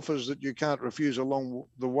offers that you can't refuse along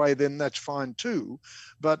the way, then that's fine too.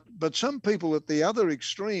 But some people at the other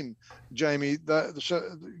extreme, Jamie,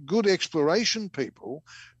 good exploration people,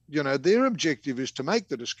 their objective is to make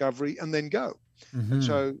the discovery and then go. Mm-hmm.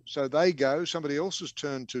 And so they go, somebody else's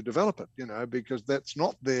turn to develop it, because that's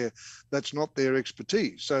not their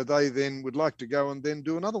expertise. So they then would like to go and then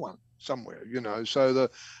do another one somewhere, So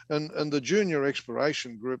the junior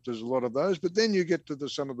exploration group, there's a lot of those, but then you get to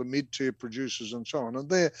some of the mid-tier producers and so on,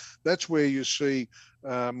 and that's where you see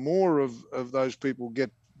more of those people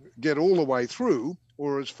get all the way through,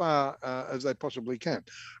 or as far as they possibly can.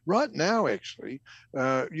 Right now, actually,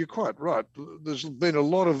 you're quite right. There's been a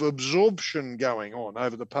lot of absorption going on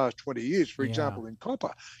over the past 20 years. For example, in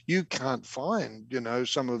copper, you can't find,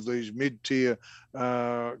 some of these mid-tier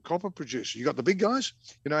copper producers. You got the big guys.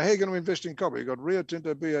 How are you going to invest in copper? You got Rio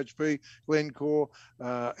Tinto, BHP, Glencore,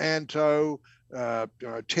 Anto,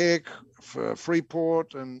 Teck,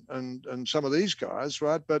 Freeport, and some of these guys,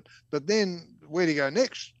 right? But then where do you go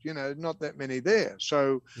next? Not that many there.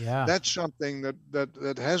 So that's something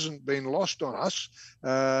that hasn't been lost on us,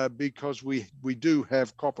 because we do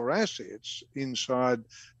have copper assets inside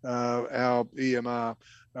our EMR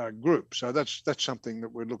group. So that's something that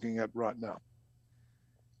we're looking at right now.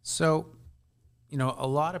 So, a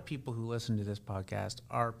lot of people who listen to this podcast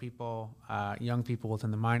are people, young people within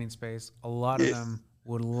the mining space. A lot of them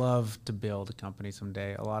would love to build a company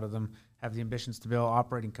someday. A lot of them have the ambitions to build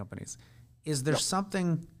operating companies. Is there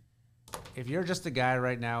something if you're just a guy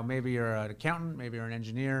right now, maybe you're an accountant, maybe you're an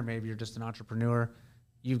engineer, maybe you're just an entrepreneur,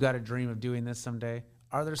 you've got a dream of doing this someday.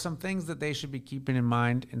 Are there some things that they should be keeping in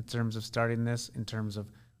mind in terms of starting this, in terms of,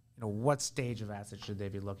 what stage of assets should they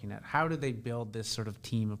be looking at? How do they build this sort of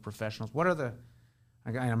team of professionals? What are the,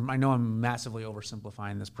 I know I'm massively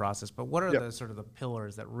oversimplifying this process, but what are the sort of the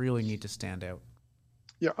pillars that really need to stand out?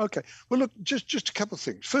 Yeah. Okay. Well, look, just a couple of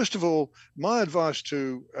things. First of all, my advice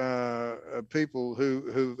to people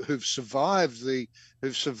who've survived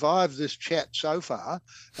this chat so far,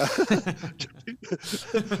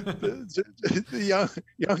 the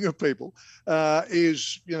younger people,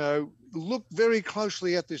 is look very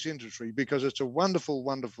closely at this industry, because it's a wonderful,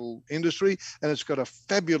 wonderful industry, and it's got a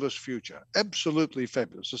fabulous future, absolutely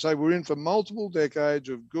fabulous. To say we're in for multiple decades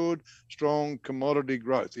of good, strong commodity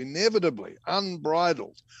growth, inevitably,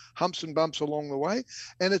 unbridled, humps and bumps along the way,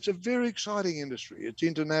 and it's a very exciting industry. It's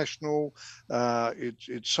international,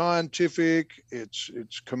 it's scientific,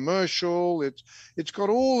 it's commercial, it's got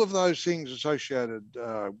all of those things associated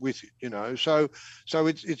with it. So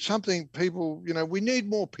it's something people, we need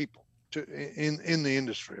more people in the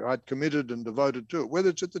industry, right? Committed and devoted to it, whether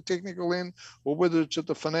it's at the technical end or whether it's at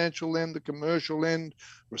the financial end, the commercial end,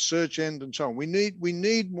 research end, and so on. We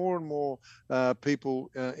need more and more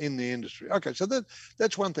people in the industry. Okay, so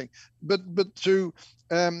that's one thing. But to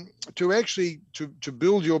actually to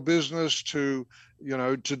build your business, to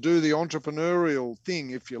do the entrepreneurial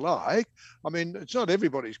thing, if you like. I mean, it's not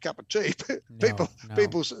everybody's cup of tea. People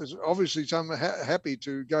obviously some happy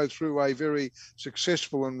to go through a very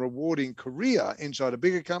successful and rewarding career inside a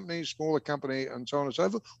bigger company, smaller company, and so on and so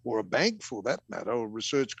forth, or a bank for that matter, or a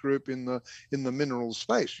research group in the mineral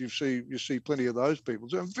space. You see plenty of those people.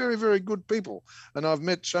 So very, very good people, and I've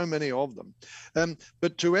met so many of them.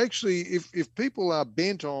 But to actually, if people are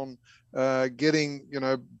bent on getting,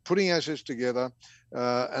 putting assets together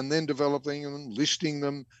and then developing them, listing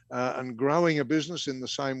them, and growing a business in the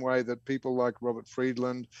same way that people like Robert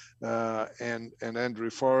Friedland and Andrew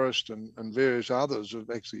Forrest and various others have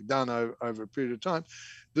actually done over a period of time.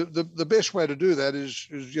 The best way to do that is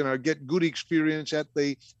get good experience at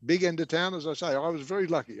the big end of town. As I say, I was very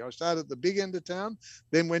lucky. I started at the big end of town,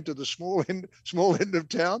 then went to the small end of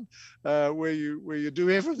town, where you do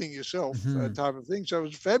everything yourself, type of thing. So it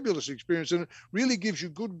was a fabulous experience, and it really gives you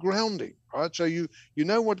good grounding, right? So you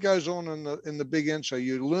know what goes on in the big end. So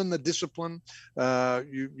you learn the discipline,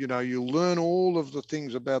 you learn all of the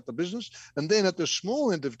things about the business, and then at the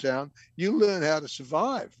small end of town, you learn how to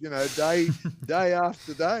survive, day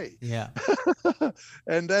after day. Yeah.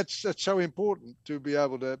 And that's so important to be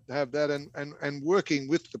able to have that, and working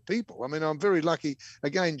with the people. I mean, I'm very lucky,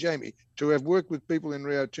 again, Jamie, to have worked with people in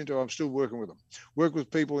Rio Tinto. I'm still working with them. Work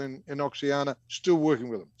with people in Oxiana, still working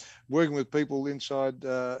with them. Working with people inside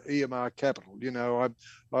EMR Capital.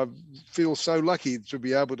 I feel so lucky to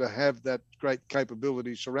be able to have that great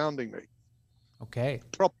capability surrounding me. Okay.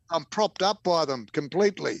 I'm propped up by them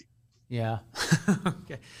completely. Yeah.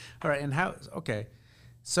 Okay. All right.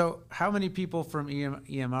 So how many people from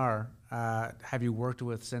EMR have you worked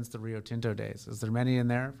with since the Rio Tinto days? Is there many in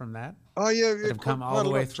there from that? Oh yeah, that have come all the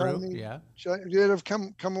way through. Yeah, they've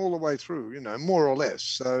come all the way through. More or less.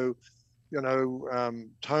 So,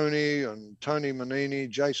 Tony Manini,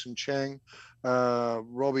 Jason Chang,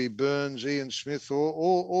 Robbie Burns, Ian Smith,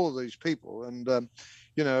 all of these people, and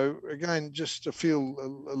again, just to feel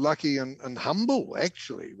lucky and humble,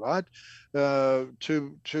 actually, right,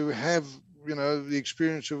 to have the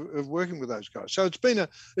experience of working with those guys. So it's been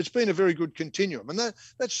a very good continuum, and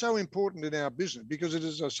that's so important in our business, because it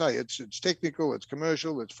is, as I say, it's technical, it's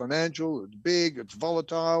commercial, it's financial, it's big, it's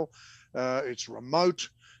volatile, it's remote,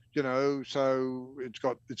 so it's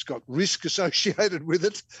got risk associated with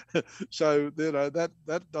it. So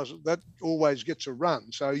that always gets a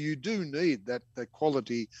run. So you do need that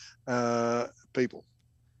quality people.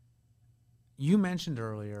 You mentioned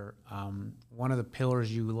earlier one of the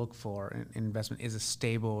pillars you look for in investment is a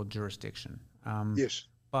stable jurisdiction. Yes.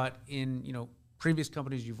 But in previous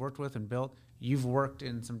companies you've worked with and built, you've worked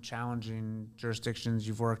in some challenging jurisdictions.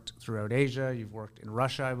 You've worked throughout Asia. You've worked in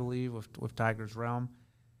Russia, I believe, with Tiger's Realm.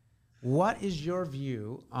 What is your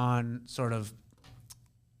view on sort of,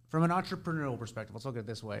 from an entrepreneurial perspective, let's look at it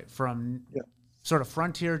this way, from sort of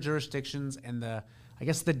frontier jurisdictions and the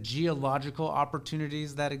geological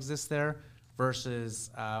opportunities that exist there versus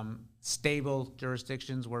stable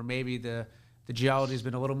jurisdictions where maybe the geology has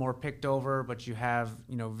been a little more picked over, but you have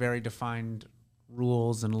very defined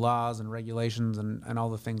rules and laws and regulations and all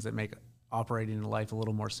the things that make operating in life a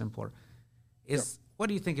little more simpler. What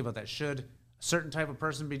do you think about that? Should a certain type of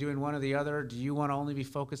person be doing one or the other? Do you want to only be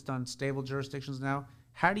focused on stable jurisdictions now?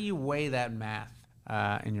 How do you weigh that math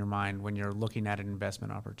in your mind when you're looking at an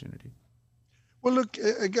investment opportunity? Well, look,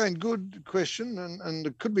 again, good question, and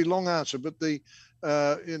it could be long answer, but the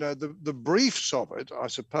briefs of it, I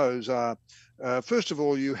suppose, are first of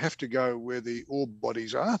all, you have to go where the ore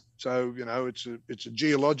bodies are. So it's a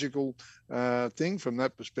geological thing from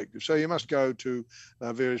that perspective. So you must go to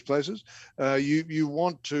various places. You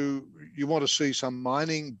want to see some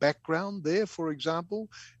mining background there, for example.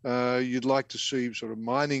 You'd like to see sort of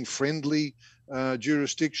mining friendly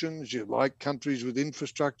jurisdictions. You like countries with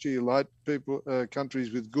infrastructure. You like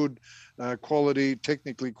countries with good quality,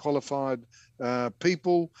 technically qualified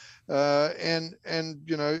people, and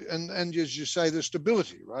as you say, the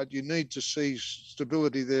stability, right? You need to see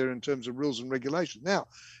stability there in terms of rules and regulations. Now,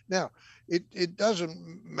 it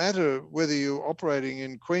doesn't matter whether you're operating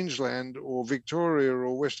in Queensland or Victoria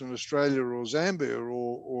or Western Australia or Zambia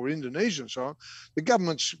or Indonesia and so on. The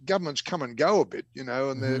governments come and go a bit,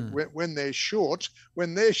 and when they're short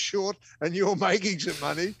and you're making some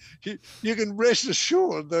money, you can rest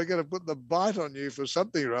assured they're going to put the bite on you for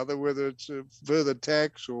something or other, whether it's a further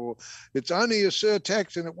tax or it's only a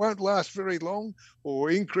surtax and it won't last very long,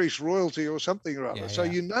 or increased royalty or something or other. So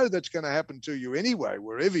that's going to happen to you anyway,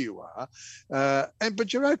 wherever you are.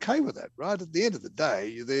 But you're okay with that, right? At the end of the day,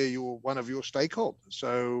 you're one of your stakeholders.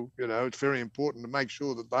 So, it's very important to make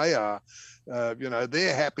sure that they are,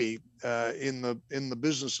 they're happy in the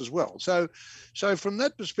business as well. So from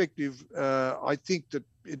that perspective, I think that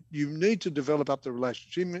you need to develop up the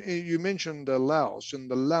relationship. You mentioned Laos and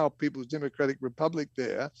the Lao People's Democratic Republic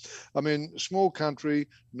there. I mean, small country,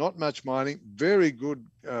 not much mining, very good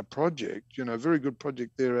project, very good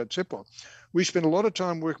project there at Sepon. We spent a lot of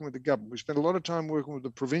time working with the government. We spent a lot of time working with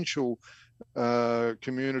the provincial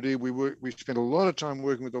community. We spent a lot of time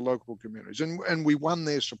working with the local communities, and we won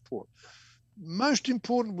their support. Most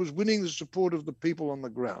important was winning the support of the people on the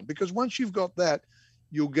ground, because once you've got that,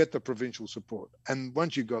 you'll get the provincial support. And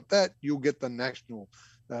once you've got that, you'll get the national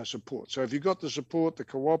support. So if you've got the support, the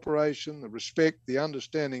cooperation, the respect, the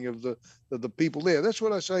understanding of the people there, that's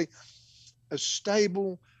what I say, a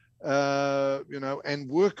stable, and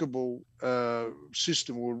workable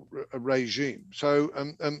system or a regime. So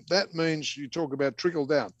that means you talk about trickle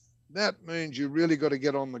down. That means you really got to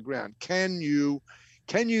get on the ground. Can you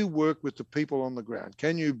work with the people on the ground?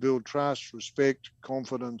 Can you build trust, respect,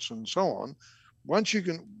 confidence, and so on? Once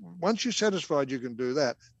you're satisfied you can do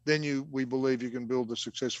that, then we believe you can build a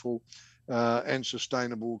successful and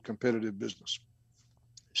sustainable competitive business.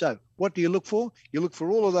 So what do you look for? You look for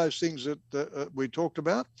all of those things that we talked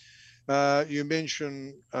about. You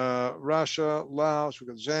mentioned Russia, Laos, we've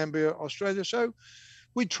got Zambia, Australia. So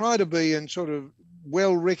we try to be in sort of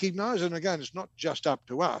well recognized. And again, it's not just up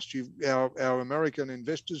to us. Our American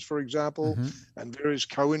investors, for example, and various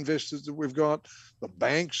co-investors that we've got. The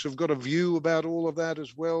banks have got a view about all of that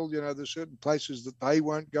as well. There's certain places that they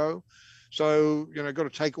won't go. So, got to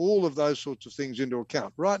take all of those sorts of things into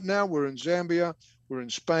account. Right now, we're in Zambia, we're in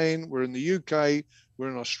Spain, we're in the UK, we're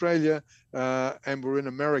in Australia, and we're in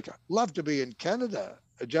America. Love to be in Canada.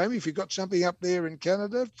 Jamie, if you've got something up there in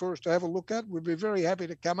Canada for us to have a look at, we'd be very happy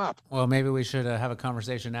to come up. Well, maybe we should have a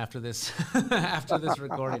conversation after this after this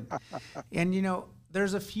recording. And,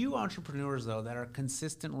 there's a few entrepreneurs, though, that are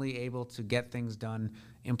consistently able to get things done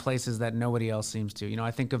in places that nobody else seems to.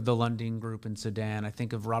 I think of the Lundin Group in Sudan. I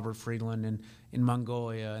think of Robert Friedland in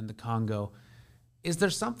Mongolia and the Congo. Is there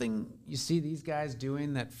something you see these guys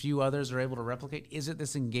doing that few others are able to replicate? Is it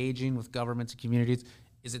this engaging with governments and communities?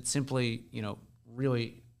 Is it simply,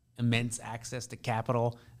 really immense access to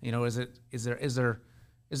capital?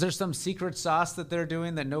 Is there some secret sauce that they're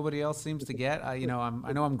doing that nobody else seems to get? I know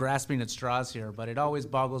I'm grasping at straws here, but it always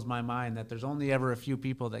boggles my mind that there's only ever a few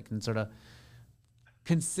people that can sort of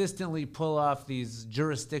consistently pull off these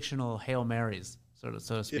jurisdictional Hail Marys, so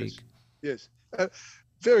to speak. Yes.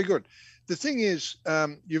 Very good. The thing is,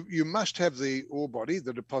 you must have the ore body,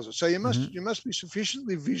 the deposit. So you must be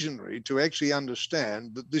sufficiently visionary to actually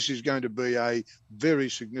understand that this is going to be a very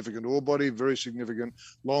significant ore body, very significant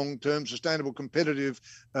long-term, sustainable, competitive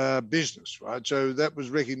business, right? So that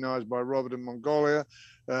was recognised by Robert in Mongolia,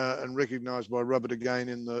 and recognised by Robert again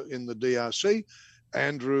in the DRC.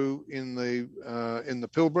 Andrew in the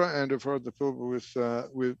Pilbara, Andrew for the Pilbara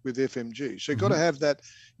with FMG. So you've got to have that.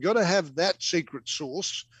 You got to have that secret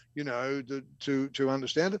sauce, to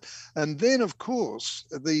understand it. And then, of course,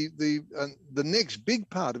 the next big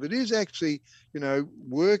part of it is actually,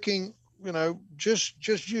 working.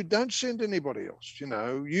 Just you. Don't send anybody else.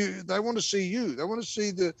 They want to see you. They want to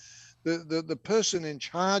see the the person in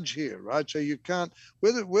charge here, right? So you can't,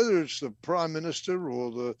 whether it's the prime minister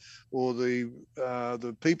or the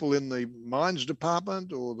people in the mines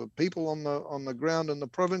department or the people on the ground in the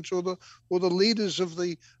province or the leaders of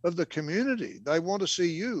the community, they want to see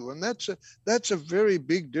you, and that's a very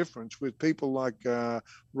big difference with people like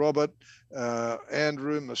Robert,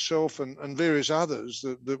 Andrew, myself, and various others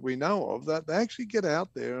that we know of, that they actually get out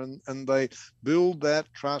there and they build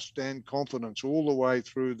that trust and confidence all the way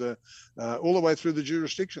through the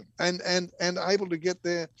jurisdiction, and able to get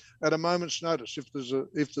there at a moment's notice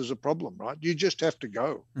if there's a problem, right? You just have to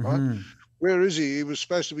go, right? Mm-hmm. Where is he? He was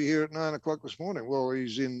supposed to be here at 9 o'clock this morning. Well,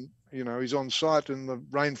 he's on site in the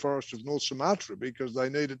rainforest of North Sumatra because they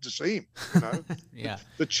needed to see him. Yeah.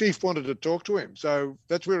 The chief wanted to talk to him, so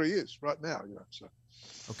that's where he is right now. So.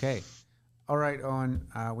 Okay. All right, Owen.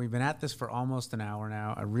 We've been at this for almost an hour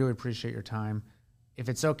now. I really appreciate your time. If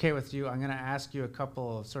it's okay with you, I'm going to ask you a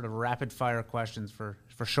couple of sort of rapid fire questions for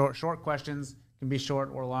short questions. Can be short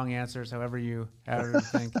or long answers, however you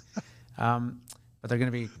think. But they're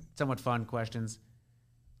going to be somewhat fun questions.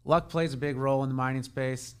 Luck plays a big role in the mining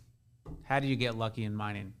space. How do you get lucky in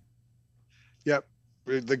mining? Yep.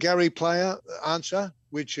 The Gary Player answer,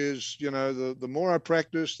 which is, the more I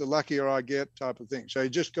practice, the luckier I get, type of thing. So you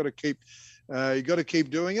just got to keep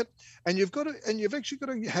doing it, and you've actually got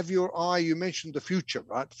to have your eye. You mentioned the future,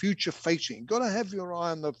 right? Future facing. You've got to have your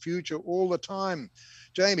eye on the future all the time,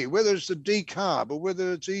 Jamie. Whether it's the decarb or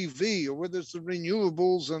whether it's EV or whether it's the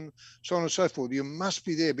renewables and so on and so forth, you must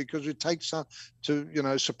be there because it takes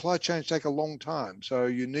supply chains take a long time. So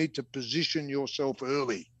you need to position yourself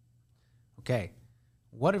early. Okay.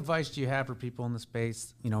 What advice do you have for people in the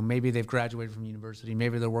space? Maybe they've graduated from university,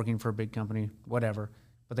 maybe they're working for a big company, whatever,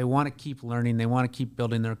 but they want to keep learning, they want to keep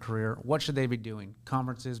building their career. What should they be doing?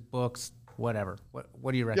 Conferences, books, whatever.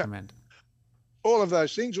 What do you recommend? Yeah. All of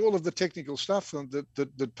those things, all of the technical stuff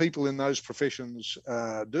that people in those professions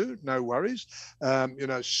do, no worries.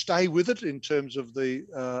 Stay with it in terms of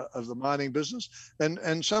the mining business,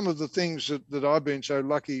 and some of the things that I've been so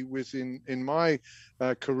lucky with in my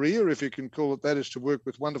career, if you can call it that, is to work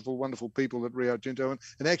with wonderful, wonderful people at Rio Tinto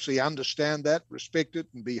and actually understand that, respect it,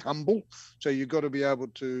 and be humble. So you've got to be able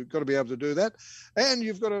to do that, and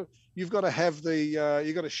you've got to have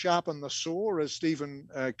you've got to sharpen the saw, as Stephen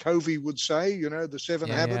Covey would say. The 7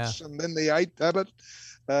 habits, and then the 8th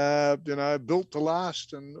habit. Built to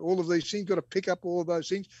last, and all of these things. Got to pick up all of those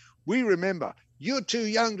things. We remember. You're too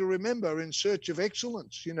young to remember In Search of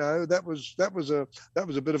Excellence. That was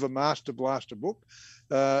a bit of a master blaster book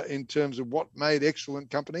in terms of what made excellent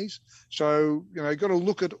companies. So you've got to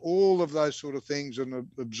look at all of those sort of things and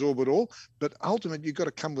absorb it all. But ultimately, you've got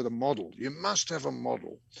to come with a model. You must have a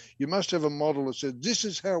model. You must have a model that says this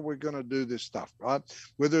is how we're going to do this stuff, right?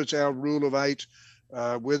 Whether it's our rule of 8.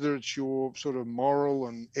 Whether it's your sort of moral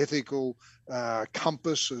and ethical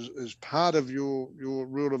compass as part of your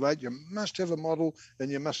rule of 8, you must have a model and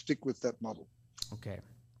you must stick with that model. Okay.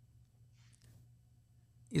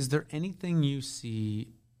 Is there anything you see,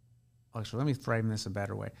 actually, let me frame this a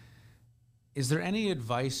better way. Is there any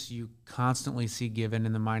advice you constantly see given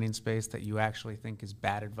in the mining space that you actually think is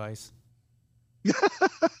bad advice?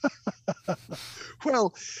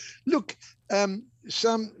 Well, look,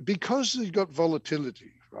 because you've got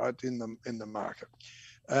volatility, right, in the market.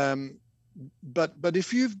 But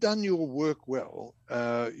if you've done your work well,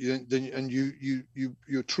 then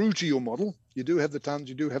you're true to your model. You do have the tons,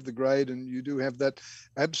 you do have the grade, and you do have that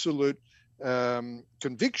absolute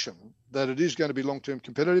conviction that it is going to be long-term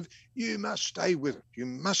competitive. You must stay with it. You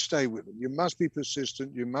must stay with it. You must be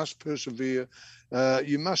persistent. You must persevere.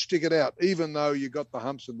 You must stick it out, even though you got the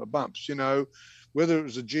humps and the bumps. Whether it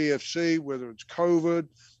was a GFC, whether it's COVID,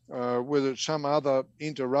 whether it's some other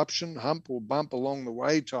interruption, hump or bump along the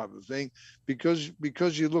way type of thing, because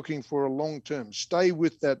you're looking for a long-term. Stay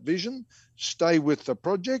with that vision. Stay with the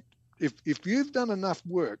project. If you've done enough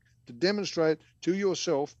work to demonstrate to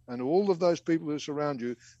yourself and all of those people who surround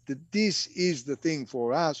you that this is the thing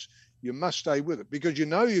for us, you must stay with it, because you're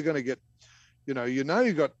going to get,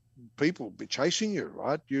 you've got people be chasing you,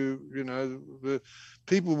 right? The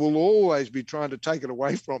people will always be trying to take it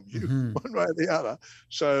away from you, one way or the other.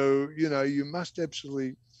 So, you must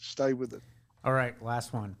absolutely stay with it. All right,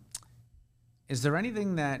 last one. Is there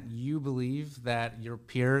anything that you believe that your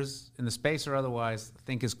peers in the space or otherwise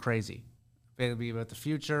think is crazy? Maybe about the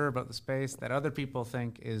future, about the space, that other people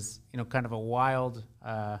think is, kind of a wild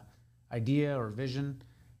idea or vision,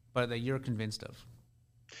 but that you're convinced of?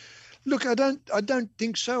 Look, I don't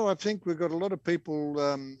think so. I think we've got a lot of people.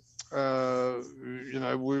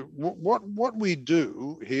 What we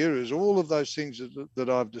do here is all of those things that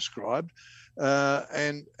I've described.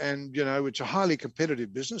 and it's a highly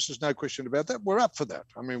competitive business. There's no question about that. We're up for that.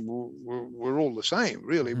 I mean, we're all the same,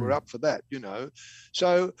 really. We're up for that,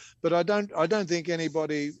 So, but I don't think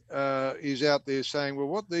anybody is out there saying, well,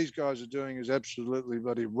 what these guys are doing is absolutely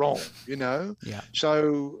bloody wrong, Yeah.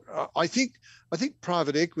 So I think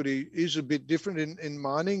private equity is a bit different in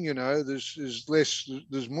mining.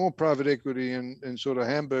 There's more private equity in sort of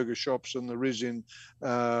hamburger shops than there is in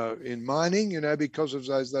mining, because of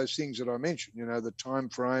those things that I mentioned, the time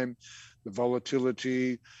frame, the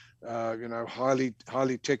volatility,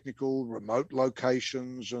 highly technical, remote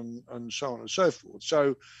locations, and so on and so forth.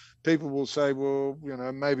 So people will say, well,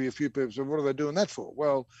 maybe a few people say, what are they doing that for?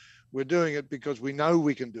 Well, we're doing it because we know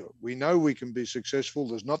we can do it. We know we can be successful.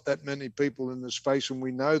 There's not that many people in the space, and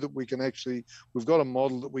we know that we've got a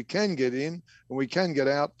model that we can get in and we can get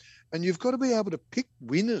out. And you've got to be able to pick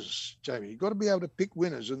winners, Jamie. You've got to be able to pick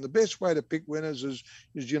winners. And the best way to pick winners is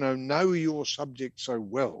know your subject so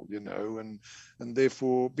well, and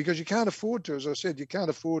therefore, because you can't afford to, as I said, you're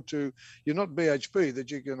not BHP that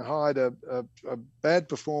you can hide a bad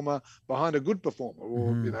performer behind a good performer,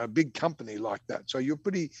 or, a big company like that. So you're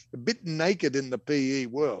a bit naked in the PE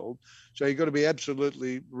world. So you've got to be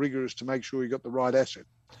absolutely rigorous to make sure you got the right asset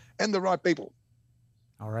and the right people.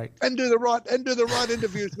 All right. And do the right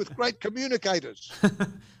interviews with great communicators.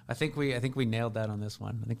 I think we nailed that on this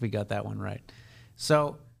one. I think we got that one right.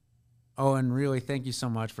 So, Owen, really, thank you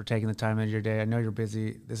so much for taking the time out of your day. I know you're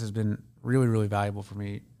busy. This has been really, really valuable for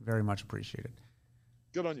me. Very much appreciated.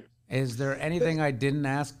 Good on you. Is there anything I didn't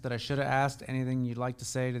ask that I should have asked? Anything you'd like to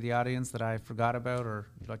say to the audience that I forgot about, or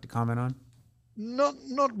you'd like to comment on? Not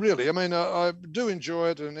really. I mean, I do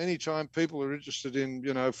enjoy it, and anytime people are interested in,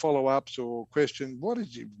 follow-ups or questions, what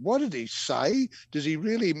did he say? Does he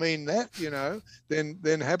really mean that?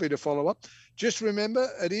 Then happy to follow up. Just remember,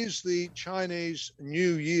 it is the Chinese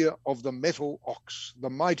New Year of the metal ox, the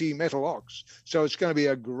mighty metal ox. So it's going to be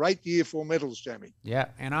a great year for metals, Jamie. Yeah,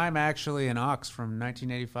 and I'm actually an ox from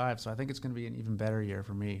 1985, so I think it's going to be an even better year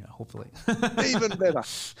for me, hopefully. Even better.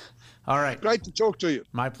 All right. Great to talk to you.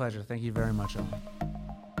 My pleasure. Thank you very much, Owen.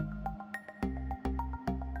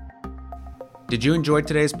 Did you enjoy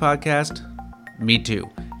today's podcast? Me too.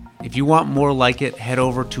 If you want more like it, head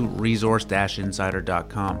over to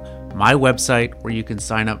resource-insider.com, my website where you can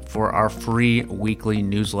sign up for our free weekly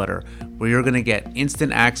newsletter, where you're going to get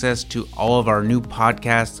instant access to all of our new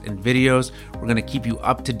podcasts and videos. We're going to keep you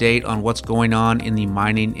up to date on what's going on in the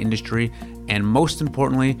mining industry. And most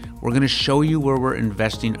importantly, we're going to show you where we're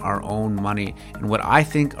investing our own money and what I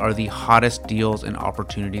think are the hottest deals and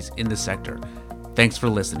opportunities in the sector. Thanks for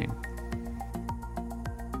listening.